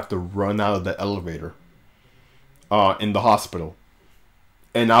Maria have to run out of the elevator. In the hospital.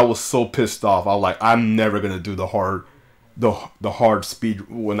 And I was so pissed off. I was like, I'm never gonna do the hard speed,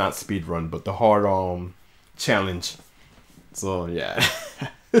 well, not speed run, but the hard challenge. So yeah.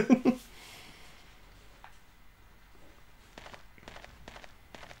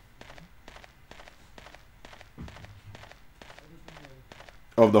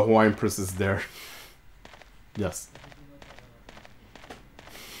 Oh, the Hawaiian princess there. Yes.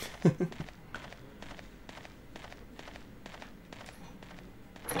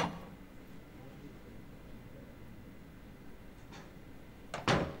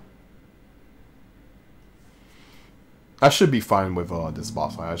 I should be fine with this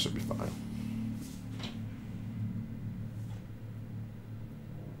boss fight. I should be fine.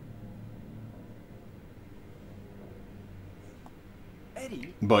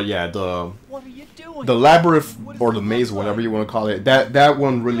 Eddie, But yeah, what are you doing? the labyrinth or the maze, whatever you want to call it, that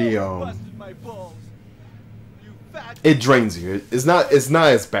one really Busted my balls. You fat it drains you. It's not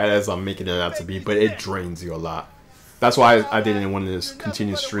as bad as I'm making it out to be, but it drains you a lot. That's why I didn't want to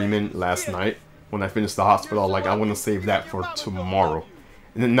continue streaming last night. When I finished the hospital, like, I want to save that for tomorrow.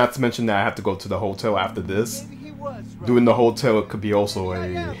 And then not to mention that I have to go to the hotel after this. Doing the hotel could be also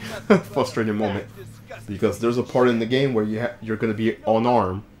a frustrating moment. Because there's a part in the game where you're going to be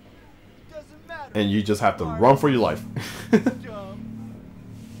unarmed. And you just have to run for your life. Dumb,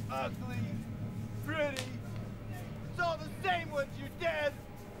 ugly, pretty. It's all the same once you're dead.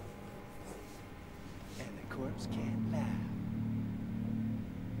 And the corpse can't laugh.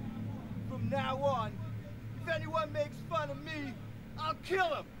 From now on, if anyone makes fun of me, I'll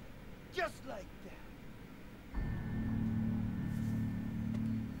kill him. Just like that.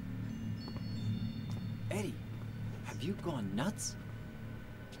 Eddie, have you gone nuts?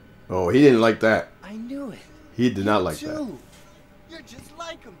 Oh, he didn't like that. I knew it. He did not like that. Too. You're just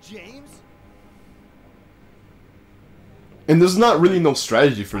like him, James. And there's not really no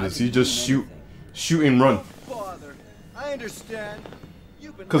strategy for this. You just shoot and run. Father, I understand.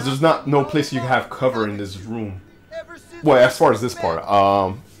 You've been Because there's no place you can have cover in this room. ever since Well, I as far as was this a part,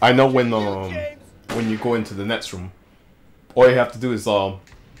 man. I know when you go into the next room, all you have to do is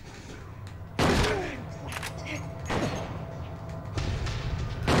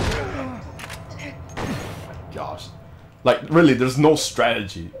gosh, like really, there's no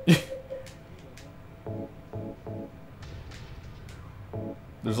strategy.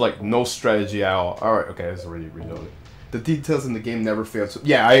 There's like no strategy at all. All right, okay, it's already reloaded. The details in the game never fail to...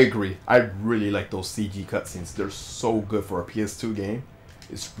 Yeah, I agree. I really like those CG cutscenes. They're so good for a PS2 game.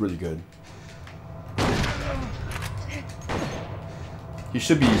 It's really good. He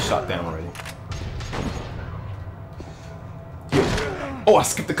should be shot down already. Oh, I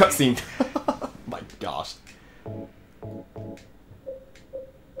skipped the cutscene. My gosh.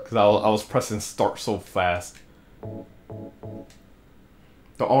 Because I was pressing start so fast.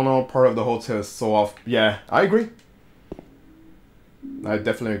 The all-in-all part of the hotel is so off. Yeah, I agree. I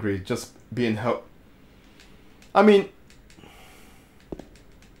definitely agree. Just being help. I mean,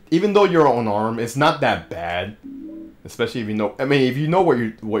 even though you're unarmed, it's not that bad. Especially if you know. I mean, if you know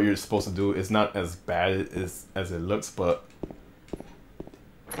what you're supposed to do, it's not as bad as it looks. But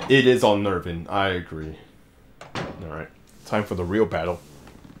it is unnerving. I agree. All right, time for the real battle.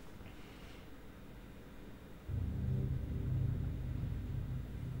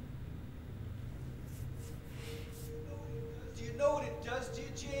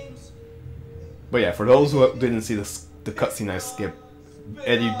 But yeah, for those who didn't see the cutscene I skipped,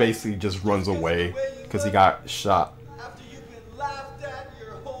 Eddie basically just runs away because he got shot. After you've been laughed at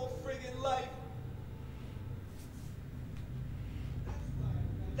your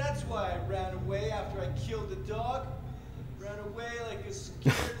That's why I ran away after I killed the dog. Ran away like a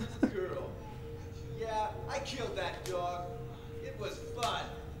scared little girl. Yeah, I killed that dog. It was fun.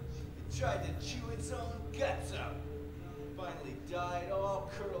 It tried to chew its own guts out. Finally died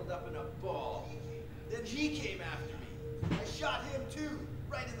all curled up in a ball. Then he came after me. I shot him too,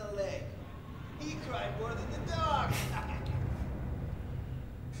 right in the leg. He cried more than the dog.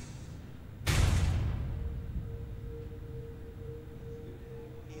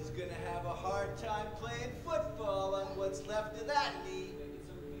 He's gonna have a hard time playing football on what's left of that knee.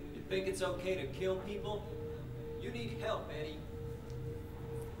 You think it's okay to kill people? You need help, Eddie.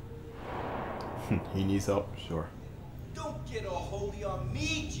 He needs help, sure. Don't get all holy on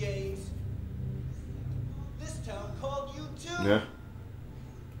me, James. This town called you too. Yeah.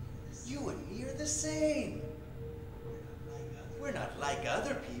 You and me are the same. We're not like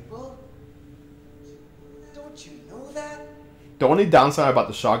other people. Don't you know that? The only downside about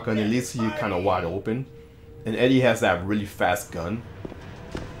the shotgun, it leaves you kind of wide open. And Eddie has that really fast gun.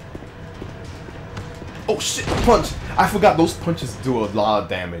 Oh shit, punch! I forgot those punches do a lot of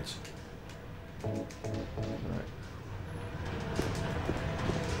damage.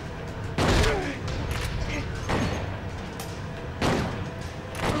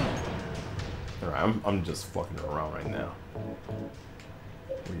 Alright, I'm just fucking around right now.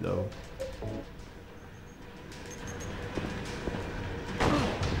 Reload.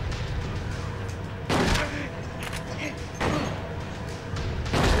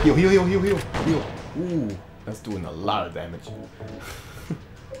 Heal, heal, heal, heal, heal, heal. Ooh, that's doing a lot of damage.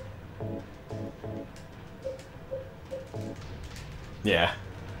 Yeah.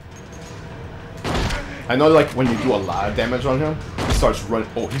 I know, like, when you do a lot of damage on him, he starts running.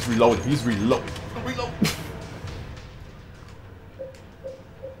 Oh, he's reloading. He's reloading. Reload.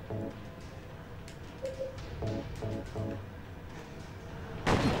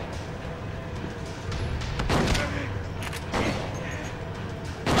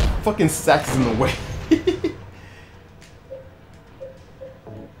 Fucking Sax in the way.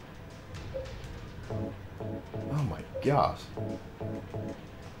 Oh my gosh.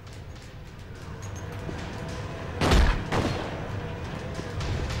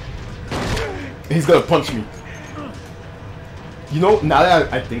 He's gonna punch me. You know, now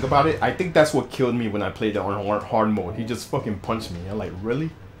that I think about it, I think that's what killed me when I played it on hard mode. He just fucking punched me. I'm like, really?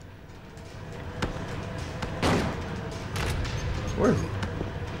 Where is he?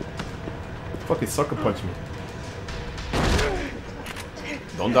 Fucking sucker punch me.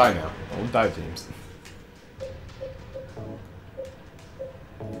 Don't die now. Don't die, James.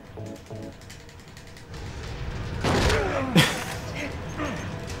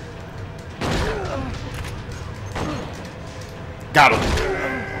 Got him.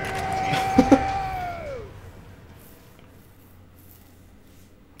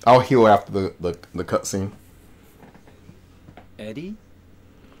 I'll heal after the cutscene. Eddie?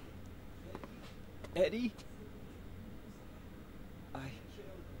 Eddie?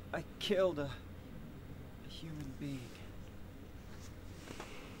 I killed a human being.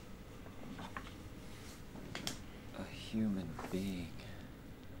 A human being.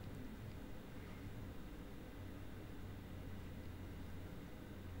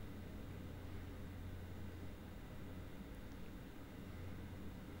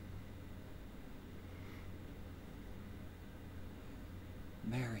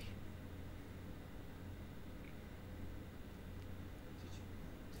 Mary.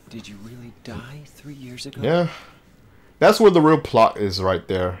 Did you really die 3 years ago? Yeah. That's where the real plot is right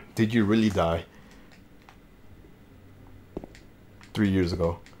there. Did you really die? 3 years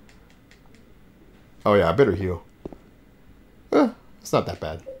ago. Oh yeah, I better heal. It's not that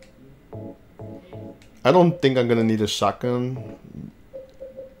bad. I don't think I'm gonna need a shotgun.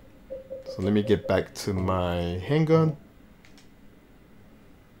 So let me get back to my handgun.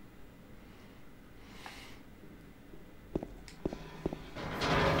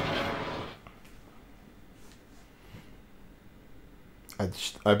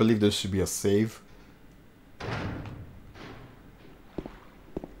 I believe there should be a save.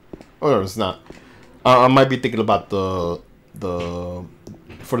 Oh no, it's not. I might be thinking about the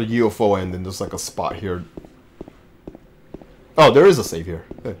for the UFO, and then there's like a spot here. Oh, there is a save here.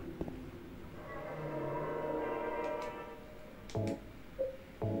 Good.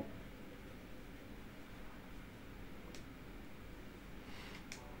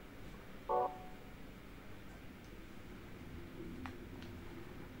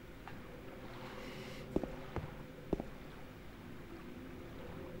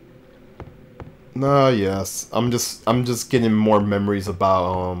 Yes. I'm just getting more memories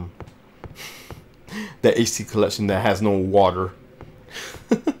about the AC collection that has no water.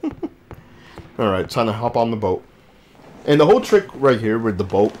 Alright, trying to hop on the boat. And the whole trick right here with the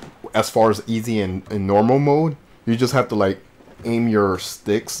boat, as far as easy and in normal mode, you just have to like aim your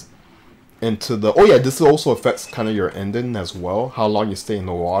sticks into the... Oh yeah, this also affects kind of your ending as well, how long you stay in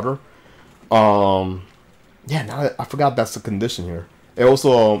the water. Yeah, now I forgot that's a condition here. It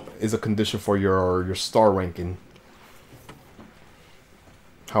also is a condition for your star ranking.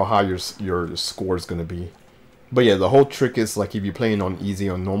 How high your score is gonna be. But yeah, the whole trick is like if you're playing on easy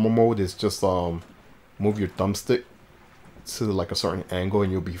or normal mode, is just move your thumbstick to like a certain angle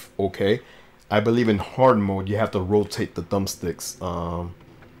and you'll be okay. I believe in hard mode you have to rotate the thumbsticks,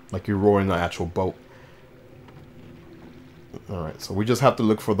 like you're rowing an actual boat. All right, so we just have to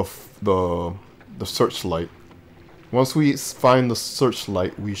look for the searchlight. Once we find the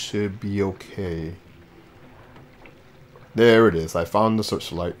searchlight, we should be okay. There it is. I found the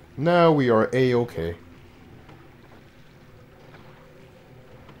searchlight. Now we are A-okay.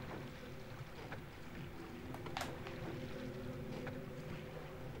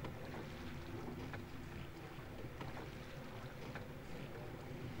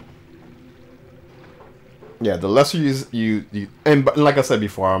 Yeah, the lesser you and but like I said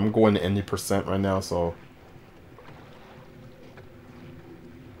before, I'm going to 90% right now, so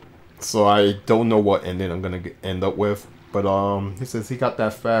I don't know what ending I'm gonna end up with. But he says he got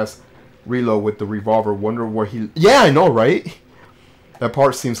that fast reload with the revolver. Wonder where he... Yeah, I know, right? That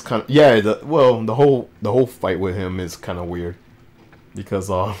part seems kind of... Yeah, the whole fight with him is kind of weird because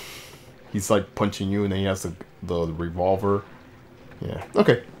he's like punching you and then he has the revolver. Yeah,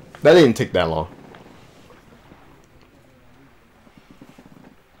 okay, that didn't take that long.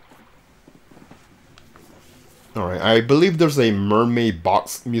 Alright, I believe there's a mermaid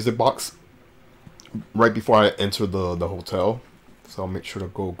box, music box, right before I enter the hotel. So I'll make sure to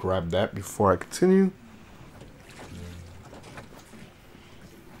go grab that before I continue.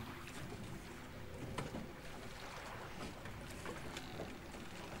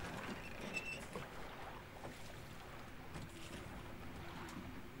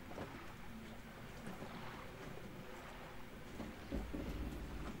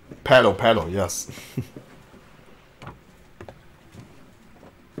 Paddle, yes.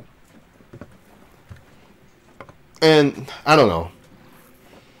 And I don't know.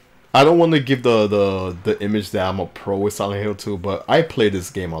 I don't want to give the image that I'm a pro with Silent Hill 2, but I play this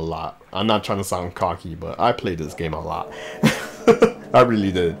game a lot. I'm not trying to sound cocky, but I played this game a lot. I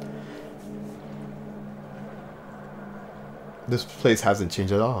really did. This place hasn't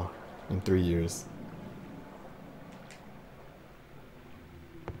changed at all in 3 years.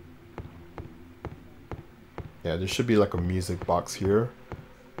 Yeah, there should be like a music box here.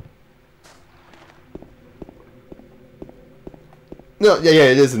 No, yeah,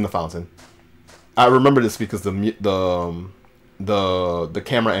 it is in the fountain. I remember this because the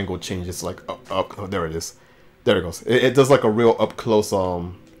camera angle changes like up. Oh, there it is. There it goes. It does like a real up close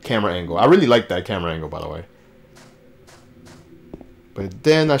camera angle. I really like that camera angle, by the way. But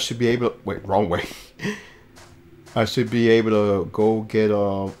then I should be able to... Wait, wrong way. I should be able to go get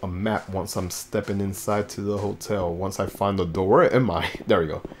a map once I'm stepping inside to the hotel. Once I find the door. Where am I? There we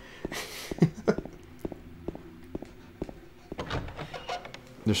go.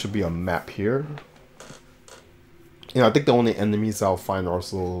 There should be a map here. You know, I think the only enemies I'll find are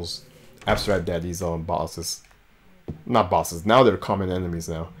those Abstract Daddy's bosses. Not bosses. Now they're common enemies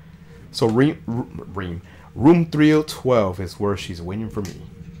now. So room 3012 is where she's waiting for me.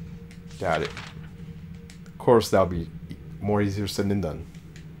 Got it. Of course, that'll be more easier said than done.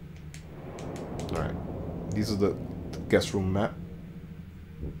 Alright. These are the guest room map.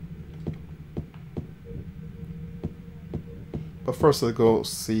 But first, let's go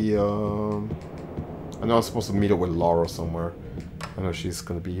see. I know I'm supposed to meet up with Laura somewhere. I know she's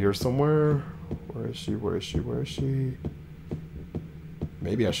gonna be here somewhere. Where is she? Where is she? Where is she?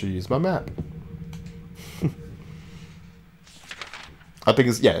 Maybe I should use my map. I think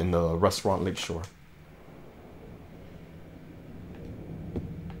it's, yeah, in the restaurant Lakeshore.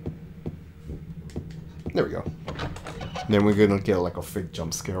 There we go. And then we're gonna get like a fake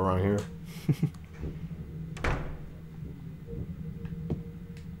jump scare around here.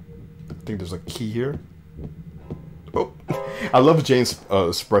 I think there's a key here. Oh, I love James'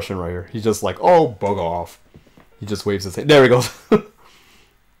 expression right here. He's just like, oh, bug off. He just waves his hand. There he goes. Did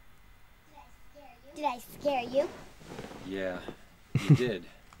I scare you? Yeah, you did.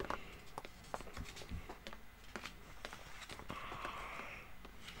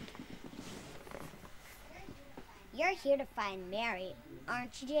 You're here to find Mary,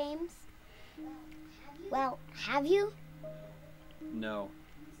 aren't you, James? Well, have you? No.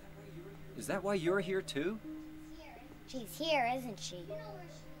 Is that why you're here too? She's here, isn't she?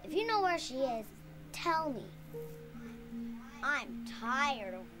 If you know where she is, tell me. I'm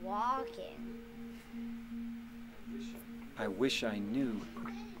tired of walking. I wish I knew.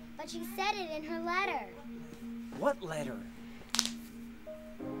 But she said it in her letter. What letter?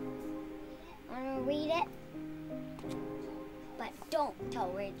 Wanna read it? But don't tell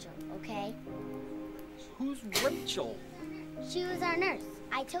Rachel, okay? Who's Rachel? She was our nurse.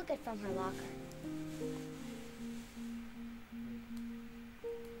 I took it from her locker.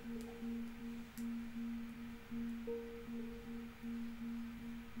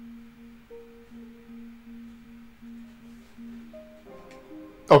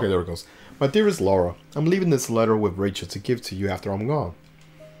 Okay, there it goes. My dearest Laura, I'm leaving this letter with Rachel to give to you after I'm gone.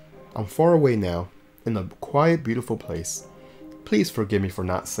 I'm far away now, in a quiet, beautiful place. Please forgive me for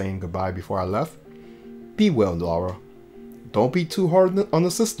not saying goodbye before I left. Be well, Laura. Don't be too hard on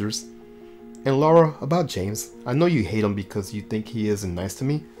the sisters. And Laura, about James, I know you hate him because you think he isn't nice to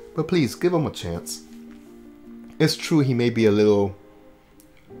me, but please give him a chance. It's true he may be a little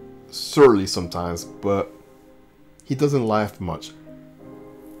surly sometimes, but he doesn't laugh much.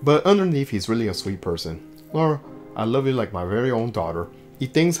 But underneath, he's really a sweet person. Laura, I love you like my very own daughter.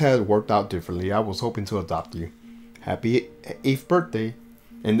 If things had worked out differently, I was hoping to adopt you. Happy 8th birthday.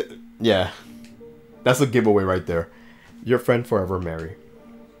 And yeah, that's a giveaway right there. Your friend forever, Mary.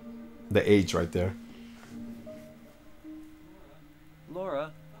 The age right there.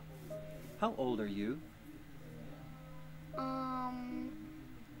 Laura, how old are you? I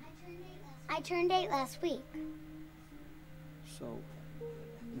turned 8 last week. So,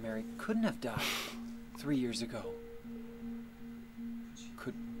 Mary couldn't have died 3 years ago.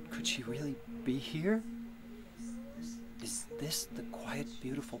 Could she really be here? Is this the quiet,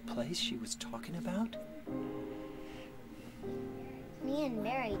 beautiful place she was talking about? Me and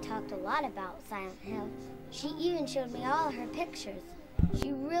Mary talked a lot about Silent Hill. She even showed me all her pictures.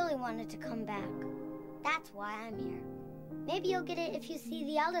 She really wanted to come back. That's why I'm here. Maybe you'll get it if you see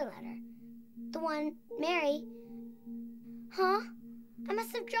the other letter. The one, Mary. Huh? I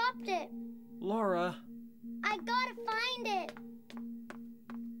must have dropped it. Laura! I gotta find it.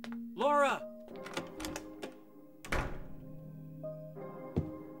 Laura!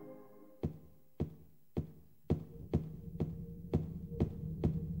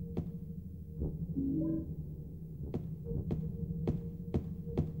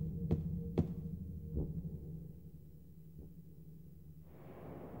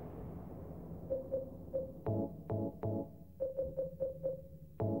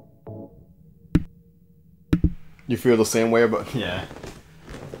 You feel the same way about... Yeah.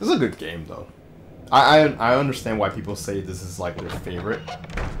 This is a good game, though. I understand why people say this is, like, their favorite.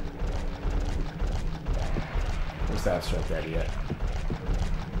 Where's the abstract daddy at?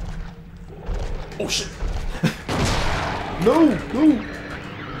 Oh, shit! No! No!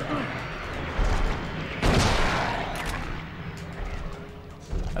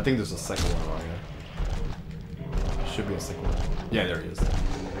 I think there's a second one around here. Should be a second one. Yeah, there he is.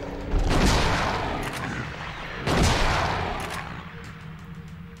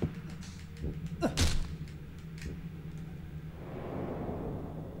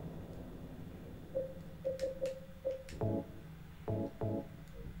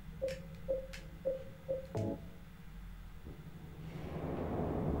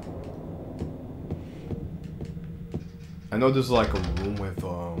 I know there's like a room with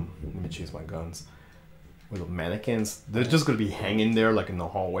let me choose my guns. With mannequins. They're just gonna be hanging there like in the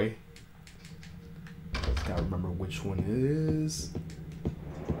hallway. Just gotta remember which one it is.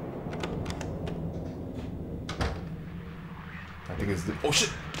 I think it's the... Oh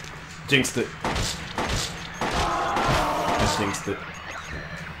shit! Jinxed it. I jinxed it.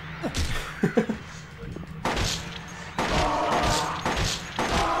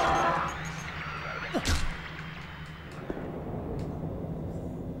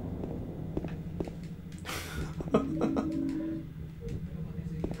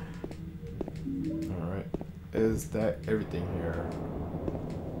 Alright. Is that everything here?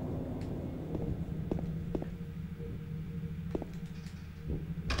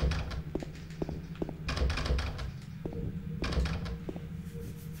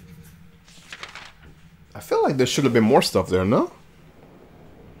 I feel like there should have been more stuff there, no?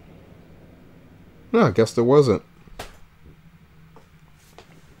 No, I guess there wasn't.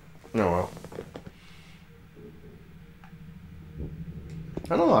 Oh well.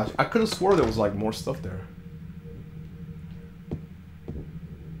 I don't know, I could have swore there was like more stuff there.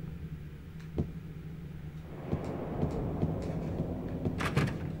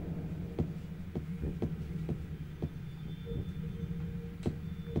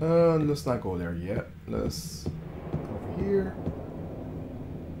 Let's not go there yet. Let's go over here.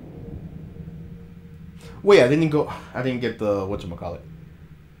 Wait, I didn't get the whatchamacallit.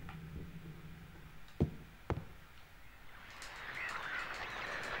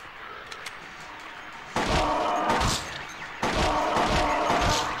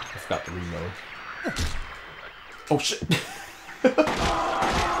 I forgot to reload. Oh shit.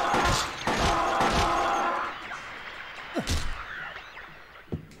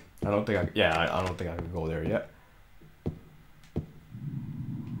 I don't think I can go there yet.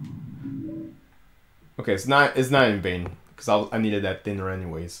 Okay, it's not in vain because I needed that thinner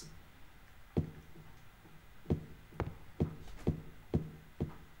anyways.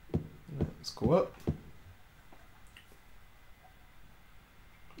 Let's go up.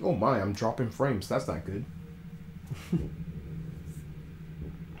 Oh my, I'm dropping frames. That's not good.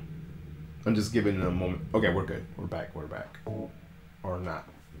 I'm just giving it a moment. Okay, we're good. We're back. We're back. Or not.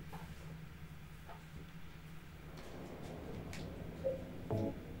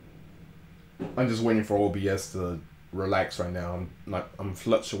 I'm just waiting for OBS to relax right now. I'm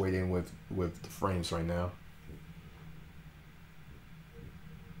fluctuating with the frames right now.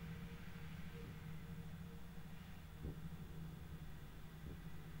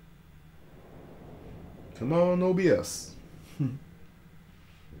 Come on, OBS.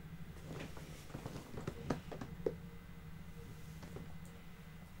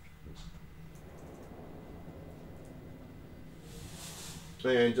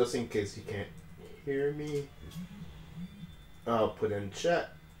 And just in case you can't hear me, I'll put in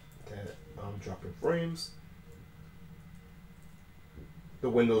chat that I'm dropping frames. The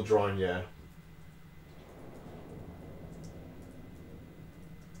window drawing, yeah.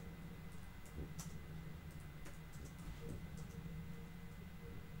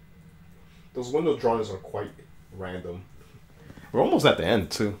 Those window drawings are quite random. We're almost at the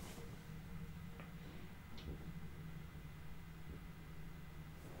end too.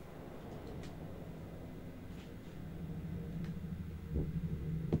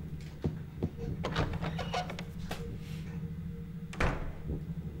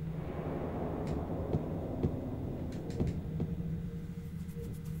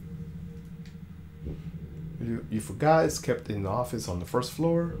 You forgot it's kept in the office on the first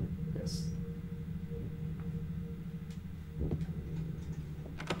floor? Yes.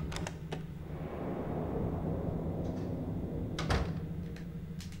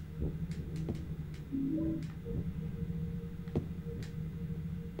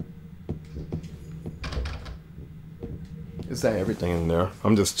 Is that everything in there?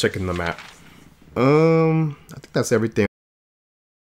 I'm just checking the map. I think that's everything.